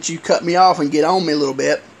actually want you to cut me off and get on me a little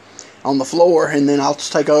bit on the floor, and then I'll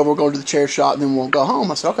just take over, go to the chair shot, and then we'll go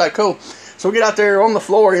home." I said, "Okay, cool." So we get out there on the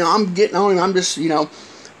floor. I'm getting on him. I'm just,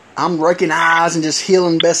 I'm raking eyes and just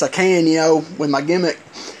healing best I can, with my gimmick.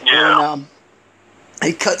 Yeah. And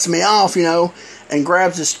he cuts me off, and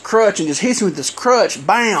grabs this crutch and just hits me with this crutch.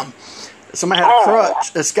 Bam! Somebody had a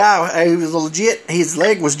crutch. This guy, he was legit. His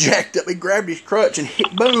leg was jacked up. He grabbed his crutch and hit,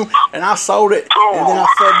 boom, and I sold it. And then I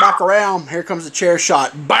fed back around. Here comes the chair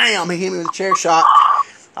shot. Bam! He hit me with a chair shot.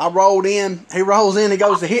 I rolled in. He rolls in. He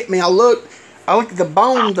goes to hit me. I look at the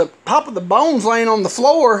bone, the top of the bone's laying on the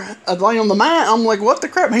floor, laying on the mat. I'm like, what the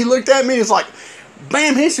crap? And he looked at me and was like,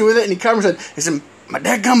 bam, hits me with it. And he comes and said, "My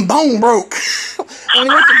dadgum bone broke." And he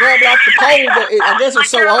went to grab it off the pole, but I guess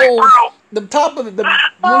it's so old. The top of the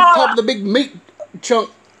big meat chunk,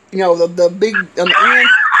 the big on the end,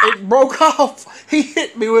 it broke off. He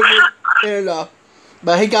hit me with it, and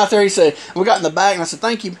but he got there. He said, we got in the back, and I said,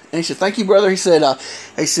 "Thank you." And he said, "Thank you, brother." He said, "I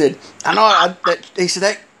know." He said,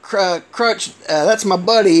 "That crutch, that's my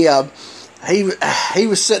buddy. he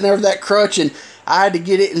was sitting there with that crutch, and I had to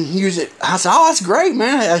get it and use it. I said, "Oh, that's great,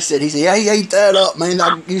 man." He said, "Yeah, he ate that up, man.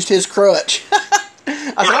 I used his crutch." I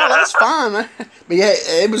said, "Oh, that's fine, man." But yeah,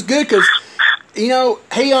 it was good because, you know,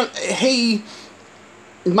 he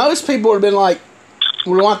most people would have been like,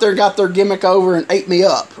 "We went out there and got their gimmick over and ate me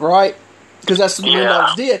up," right? Because that's what the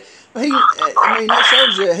Moondogs did. But I mean, that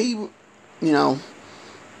shows you you know,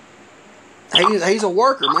 he's a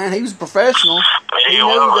worker, man. He was a professional. He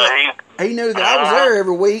knew that I was there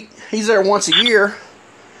every week. He's there once a year.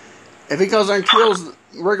 If he goes there and kills the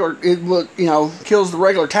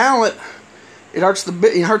regular talent, it hurts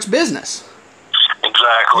business.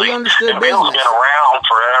 Exactly. He understood and business. Bill's been around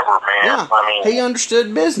forever, man. Yeah, I mean, he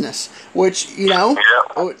understood business, which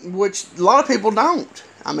which a lot of people don't.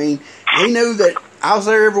 I mean, he knew that I was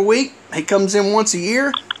there every week. He comes in once a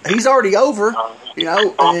year. He's already over, you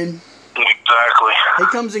know, and exactly. he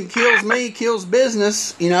comes and kills me, kills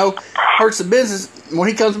business, you know, hurts the business. When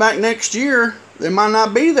he comes back next year, they might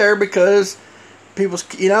not be there because people's,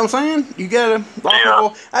 you know what I'm saying? You got a lot of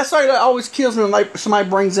people. That's why that always kills me when like somebody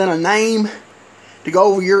brings in a name to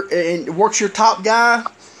go over and works your top guy,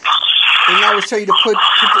 and they always tell you to put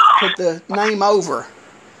the name over.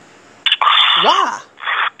 Why?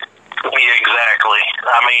 Yeah, exactly.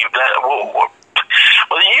 I mean,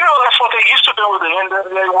 well, you know, that's what they used to do with the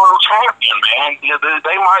NWA World Champion, man.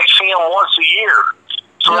 They might see him once a year.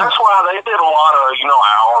 So that's why they did a lot of, you know,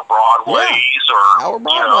 Our Broadways Our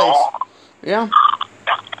Broadways. You know.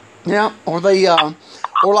 Yeah, or they,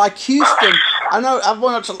 or like Houston. I know I've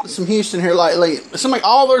went up to some Houston here lately.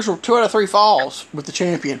 All theirs were 2 out of 3 falls with the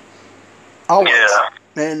champion. Always. Yeah.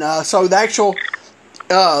 And so the actual,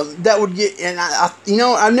 that would get, and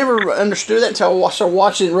I never understood that until I started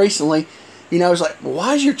watching it recently. You know, it's like, well,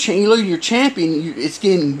 why is your champion? It's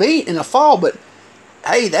getting beat in a fall, but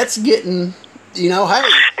hey, that's getting, you know, hey,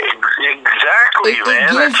 exactly,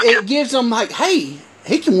 man. It gives them like, hey,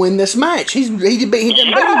 he can win this match. He didn't beat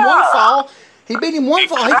him one fall. He beat him one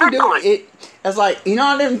fall. He can do it. I was like, you know,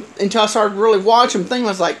 I didn't until I started really watching the thing. I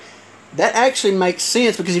was like, that actually makes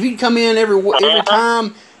sense because if you come in every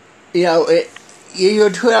time, you know, you go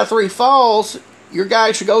 2 out of 3 falls, your guy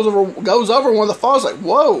actually goes over one of the falls. Like,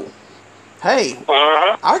 whoa. Hey,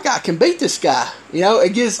 our guy can beat this guy. You know,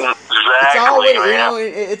 it gives. Exactly, it's all, man. you know,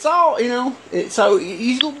 it's all, you know. So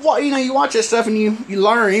you watch that stuff and you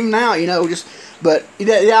learn even now. You know, but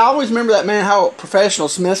I always remember that, man. How professional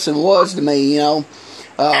Smithson was to me. You know,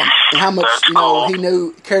 and how much he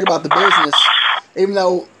cared about the business, even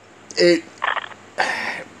though he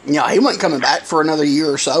wasn't coming back for another year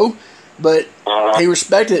or so, but he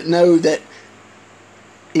respected it. Know that,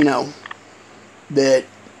 you know, that.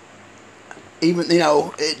 Even, you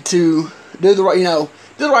know, to do the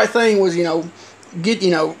right thing was, you know,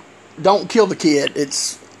 don't kill the kid.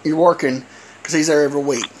 You're working because he's there every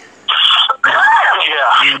week.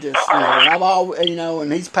 And I've always,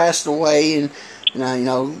 and he's passed away,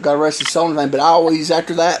 and God rest his soul and everything. But I always,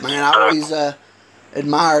 after that, man, I always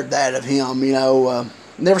admired that of him. You know,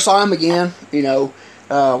 never saw him again. You know,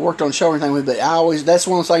 worked on the show and everything with, but that's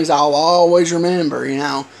one of the things I'll always remember. You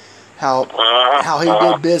know. How he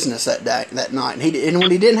did business that night, and when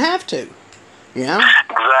he didn't have to, you know.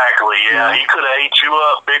 Exactly. Yeah, he could have ate you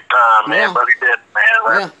up big time, man, but he didn't,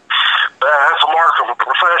 man. That's a mark of a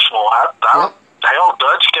professional. Hell,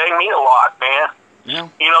 Dutch gave me a lot, man. Yeah.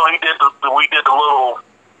 You know, we did the little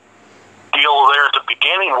deal there at the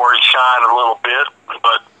beginning where he shined a little bit,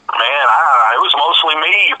 but man, it was mostly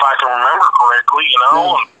me, if I can remember correctly, you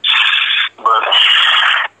know. Yeah. But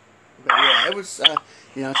yeah, it was.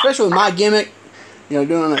 You know, especially with my gimmick, you know,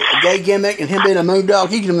 doing a gay gimmick and him being a Moondog,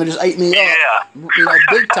 he could have just ate me up, you know,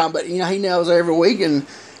 big time. But, you know, he knows every week. And,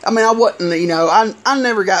 I mean, I wasn't, you know, I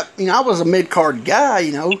never got, you know, I was a mid-card guy,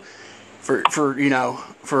 you know, for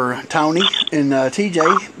Tony and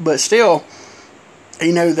TJ. But still,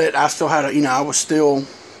 he knew that I still had I was still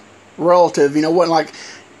relative, you know, wasn't like,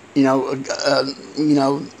 you know,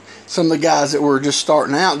 some of the guys that were just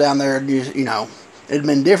starting out down there, you know, it'd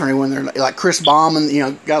been different when they're like Chris Baum and, you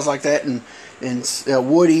know, guys like that, and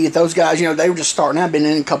Woody, those guys, you know, they were just starting out, been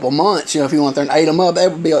in a couple of months, you know, if you went there and ate them up, they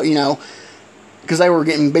would be, you know, because they were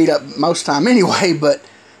getting beat up most of the time anyway, but,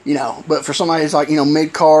 you know, but for somebody who's like, you know,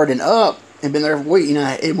 mid-card and up, and been there every week, you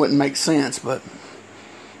know, it wouldn't make sense, but,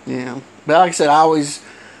 you know, but like I said, I always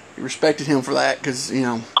respected him for that, because, you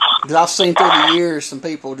know, because I've seen through the years some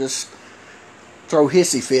people just throw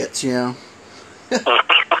hissy fits, you know.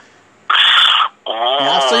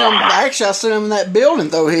 I seen him in that building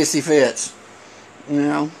throw hissy fits. You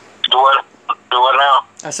know. Do what now?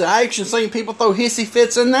 I said, I actually seen people throw hissy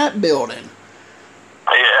fits in that building.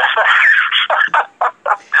 Yeah.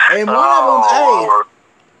 And one of them, Lord.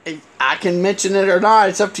 hey, I can mention it or not,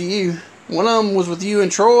 it's up to you. One of them was with you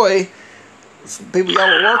and Troy. Some people y'all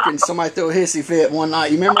were working, somebody threw a hissy fit one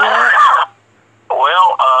night. You remember that?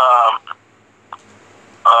 Well,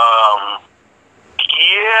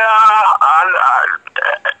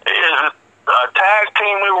 is it a tag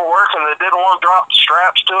team we were working that didn't want to drop the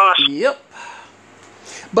straps to us? Yep.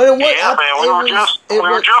 But it was, Yeah, man, we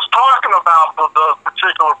were just talking about the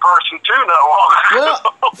particular person too not long ago.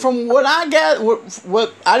 Well, from what I got,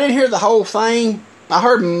 what I didn't hear the whole thing. I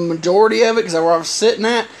heard majority of it because where I was sitting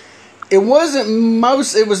at. It wasn't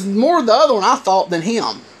most. It was more the other one I thought than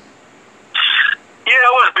him. Yeah,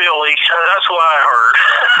 it was Billy. That's what I heard.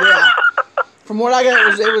 Yeah. From what I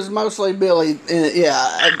got, it was mostly Billy.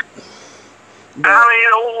 Yeah. I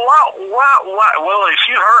mean, well, if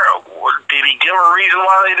you heard, did he give a reason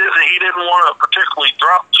why he didn't want to particularally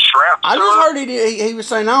drop the strap? I just heard he was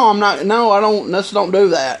saying, no, I'm not, no, I don't, let's don't do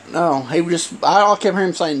that. No, he was just, I kept hearing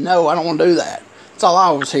him saying, no, I don't want to do that. That's all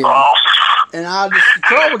I was hearing. Oh. And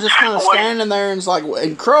Crow was just kind of standing there and it's like,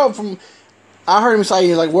 and Crow I heard him say,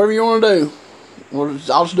 he's like, whatever you want to do,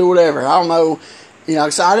 I'll just do whatever. I don't know. You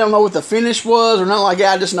know, so I don't know what the finish was or nothing like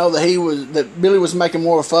that. I just know that Billy was making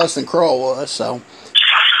more of a fuss than Crow was. So,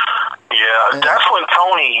 yeah, that's when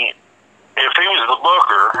Tony, if he was the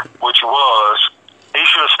booker, which he was, he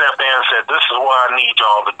should have stepped in and said, "This is what I need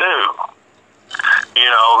y'all to do."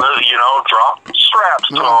 Drop the straps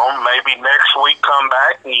to them. Maybe next week come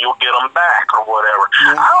back and you'll get them back or whatever.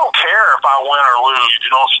 Yeah. I don't care if I win or lose.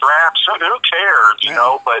 Straps. Who cares?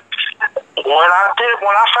 But when I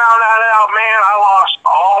found that out, man, I lost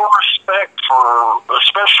all respect for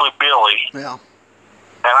especially Billy. Yeah.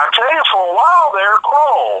 And I tell you, for a while there,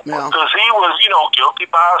 Cole, because he was, guilty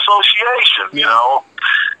by association,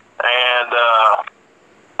 and.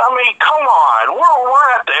 I mean, come on. We're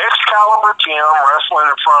at the Excalibur gym wrestling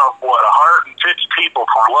in front of, 150 people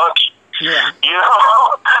for Lucky. Yeah.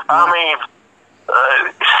 I mean...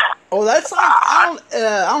 that's like, I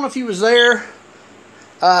don't know if he was there.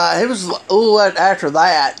 It was a little after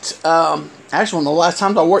that. Actually, one of the last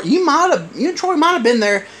times I worked, you and Troy might have been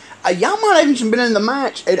there. Y'all might have even been in the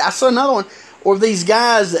match. And I saw another one, or these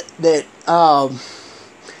guys that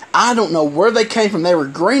I don't know where they came from. They were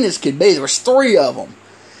green as could be. There was 3 of them.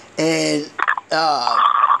 And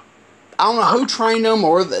I don't know who trained them,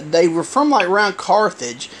 or they were from like around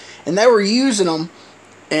Carthage, and they were using them,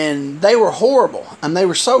 and they were horrible, and they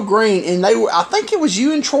were so green, and I think it was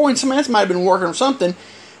you and Troy and somebody else might have been working on something,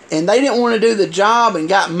 and they didn't want to do the job and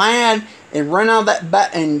got mad and ran out that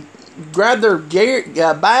back and grabbed their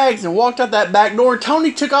bags and walked out that back door. And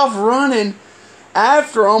Tony took off running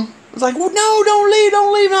after them. I was like, well, no, don't leave.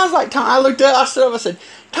 And I was like, I looked up, I stood up, I said,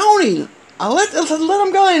 Tony, I let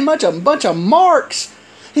them go in a bunch of marks.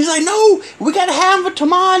 He's like, no, we got to have them for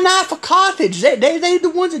tomorrow night for Carthage. They the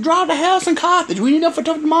ones that drive the house in Carthage. We need them for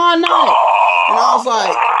tomorrow night. And I was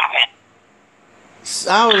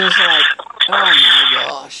just like, oh my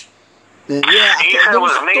gosh. And yeah, it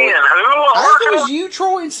was me and who? I think it was you,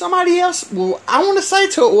 Troy, and somebody else. Well, I want to say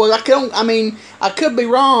to it was, I could be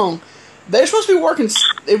wrong. They're supposed to be working,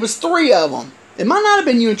 it was 3 of them. It might not have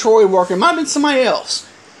been you and Troy working. It might have been somebody else.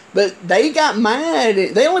 But they got mad.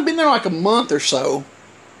 They only been there like a month or so.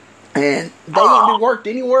 And they didn't work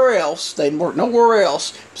anywhere else. They worked nowhere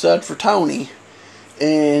else except for Tony.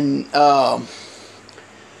 And Tony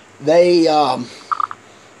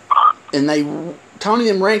and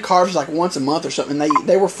them ran cars like once a month or something. And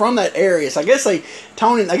they were from that area. So I guess they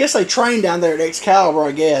trained down there at Excalibur,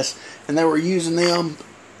 I guess. And they were using them.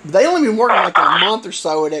 They only been working like a month or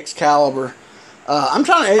so at Excalibur. I'm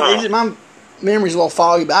trying to... my memory's a little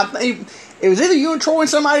foggy, but I think it was either you and Troy and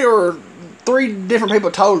somebody or 3 different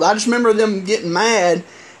people total. I just remember them getting mad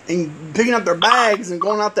and picking up their bags and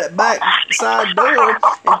going out that back side door,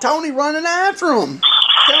 and Tony running after them,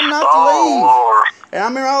 telling them not to leave. Lord. And I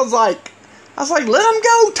remember I was like, let them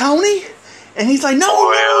go, Tony. And he's like, no,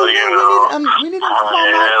 we need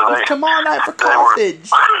them tomorrow night for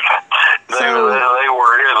Carthage. They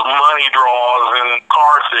were his money draws in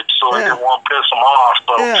Carthage, so he didn't want to piss them off.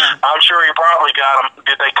 So I'm sure he probably got them.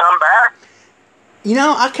 Did they come back?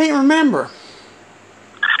 I can't remember.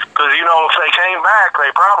 Because, if they came back,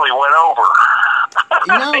 they probably went over. I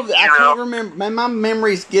can't remember. Man, my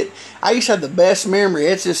memories I used to have the best memory.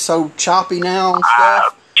 It's just so choppy now and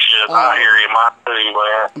stuff. I hear you, my too,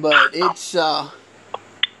 man. But it's, I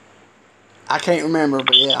can't remember,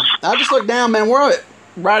 but yeah. I just looked down, man. We're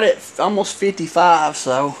right at almost 55,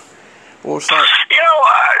 so we'll start.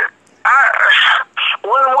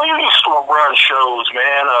 When we used to run shows,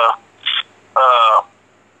 man,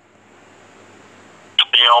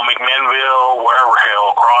 McMinnville, wherever hell,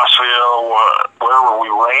 Rossville, wherever we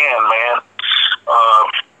ran, man.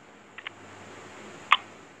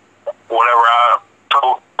 Whenever I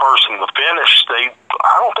told the person to finish, I'd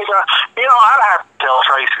have to tell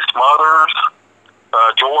Tracy Smothers,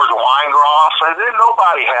 George Weingroff. Didn't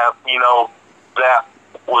nobody have, that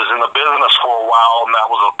was in the business for a while and that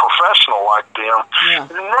was a professional like them. Yeah.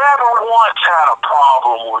 Never once had a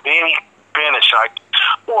problem with any finish. A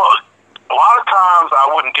lot of times I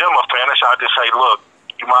wouldn't give them a finish. I'd just say, look,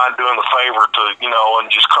 you mind doing the favor to, and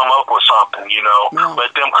just come up with something, Yeah.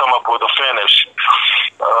 let them come up with a finish.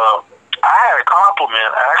 I had a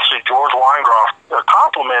compliment, actually, George Weingroff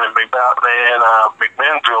complimented me about in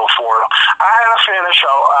McMinnville for it. I had a finish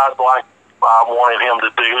I wanted him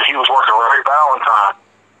to do. He was working Ray Valentine.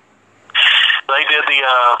 They did the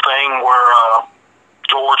thing where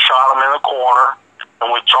George shot him in the corner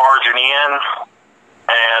and went charging in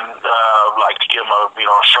and to give him a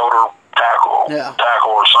shoulder tackle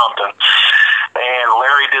or something. And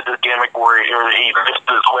Larry did the gimmick where he lifted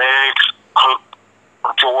his legs, hooked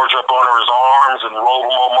George up under his arms and rolled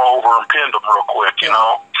him over and pinned him real quick,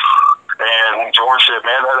 And George said,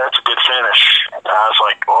 "Man, that's a good finish." And I was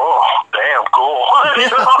like, "Oh, damn, cool."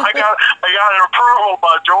 I got an approval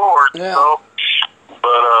by George. Yeah.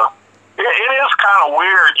 But it is kind of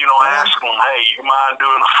weird, asking him, "Hey, you mind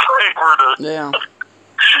doing a favor to?" Yeah.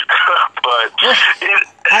 But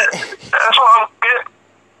that's what I'm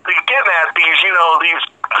getting at. These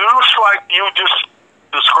goofs like you just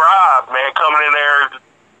described, man, coming in there,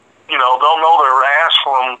 don't know their ass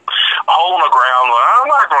from a hole in the ground. I'm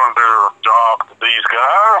not going to do a job to these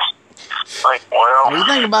guys. What do you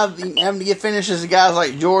think about having to get finishes to guys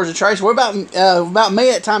like George and Tracy? What about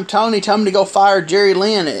me at time? Tony told me to go fire Jerry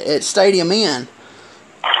Lynn at Stadium Inn.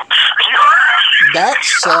 That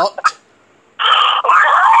sucked.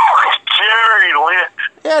 Jerry Lynn.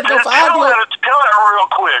 Yeah, tell that real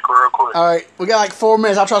quick. All right, we got like 4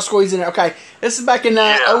 minutes. I'll try to squeeze in there. Okay, this is back in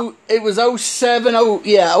it was 07,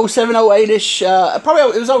 08-ish. Probably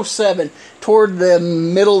it was 07, toward the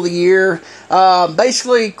middle of the year.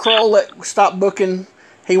 Basically, Kroll stopped booking.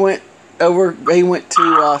 He went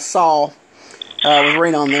to Saul with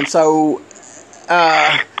Reno on them. So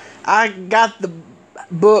I got the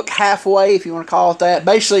book halfway, if you want to call it that.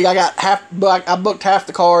 Basically, I booked half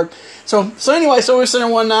the card. So anyway, we were sitting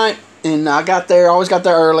there one night, and I always got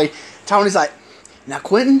there early. Tony's like, "Now,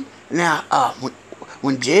 Quentin,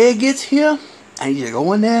 when Jed gets here, I need you to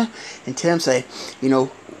go in there and tell him, say,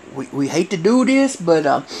 we hate to do this, but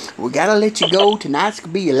we gotta let you go. Tonight's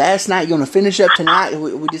gonna be your last night. You're gonna finish up tonight.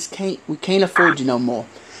 We just can't afford you no more."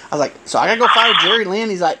 I was like, "So I gotta go fire Jerry Lynn?"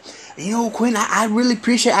 He's like, "Quentin, I really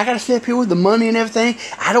appreciate it. I got to stay up here with the money and everything.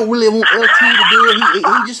 I don't really want LT to do it. He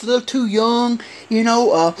just a little too young,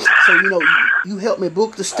 So, you helped me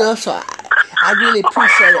book the stuff, so I really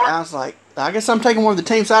appreciate it." I was like, I guess I'm taking one of the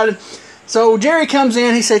team sided. So Jerry comes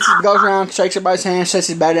in, he goes around, shakes everybody's hand, sets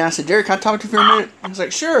his back down. I said, "Jerry, can I talk to you for a minute?" I was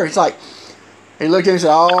like, "Sure." He's like, he looked at me and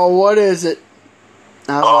said, "Oh, what is it?"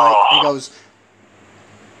 I was like,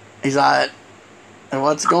 he's like,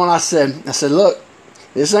 "What's going on?" I said, "Look,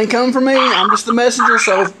 this ain't coming from me. I'm just the messenger,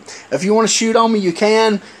 so if you want to shoot on me, you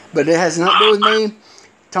can, but it has nothing to do with me.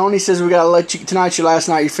 Tony says we got to let you, tonight's your last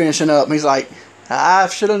night, you're finishing up." And he's like, "I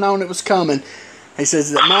should have known it was coming." He says,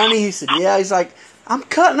 "Is that money?" He said, "Yeah." He's like, "I'm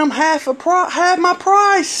cutting them half my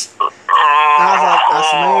price." And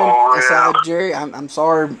I said, "Jerry, I'm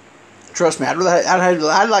sorry. Trust me, I'd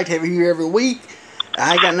like to have you here every week.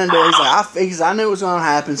 I ain't got nothing to do." He's like, I knew it was going to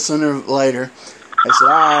happen sooner or later." I said,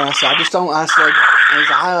 "All right." I said, "I just don't." I said,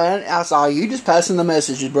 "Oh, you just passing the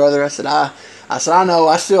messages, brother." I said, I know.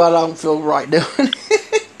 I don't feel right doing it.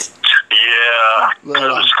 Yeah,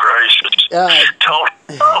 goodness gracious. Tony.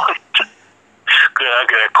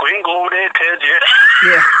 Queen, go over there and tell Jerry.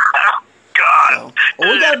 Yeah. God. So,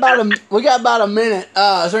 we got about a minute.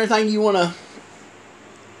 Is there anything you wanna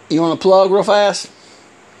plug real fast?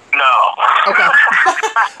 No. Okay.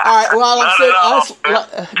 All right. Well,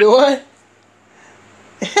 do what?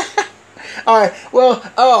 All right. Well,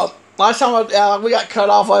 last time we got cut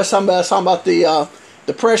off. Last time I was talking about the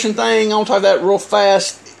depression thing. I'm gonna talk that real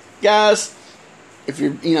fast, guys. If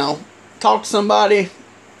you talk to somebody,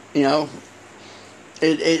 it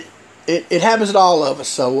happens to all of us.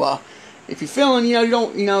 So if you're feeling,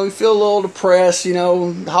 you feel a little depressed,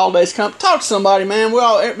 the holidays come, talk to somebody, man.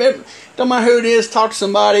 Don't matter who it is, talk to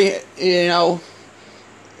somebody.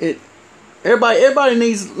 Everybody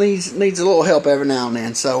needs a little help every now and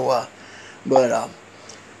then. So, we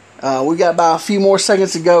got about a few more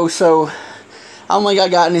seconds to go. So I don't think I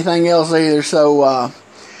got anything else either. So,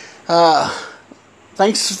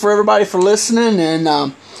 thanks for everybody for listening,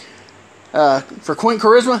 and For Quint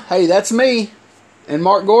Charisma, hey, that's me. And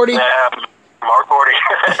Mark Gordy. Yeah, Mark Gordy.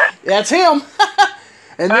 That's him.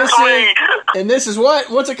 And this is what?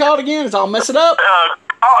 What's it called again? I'll mess it up.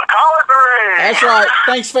 Call it the Ring. That's right.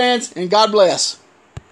 Thanks, fans, and God bless.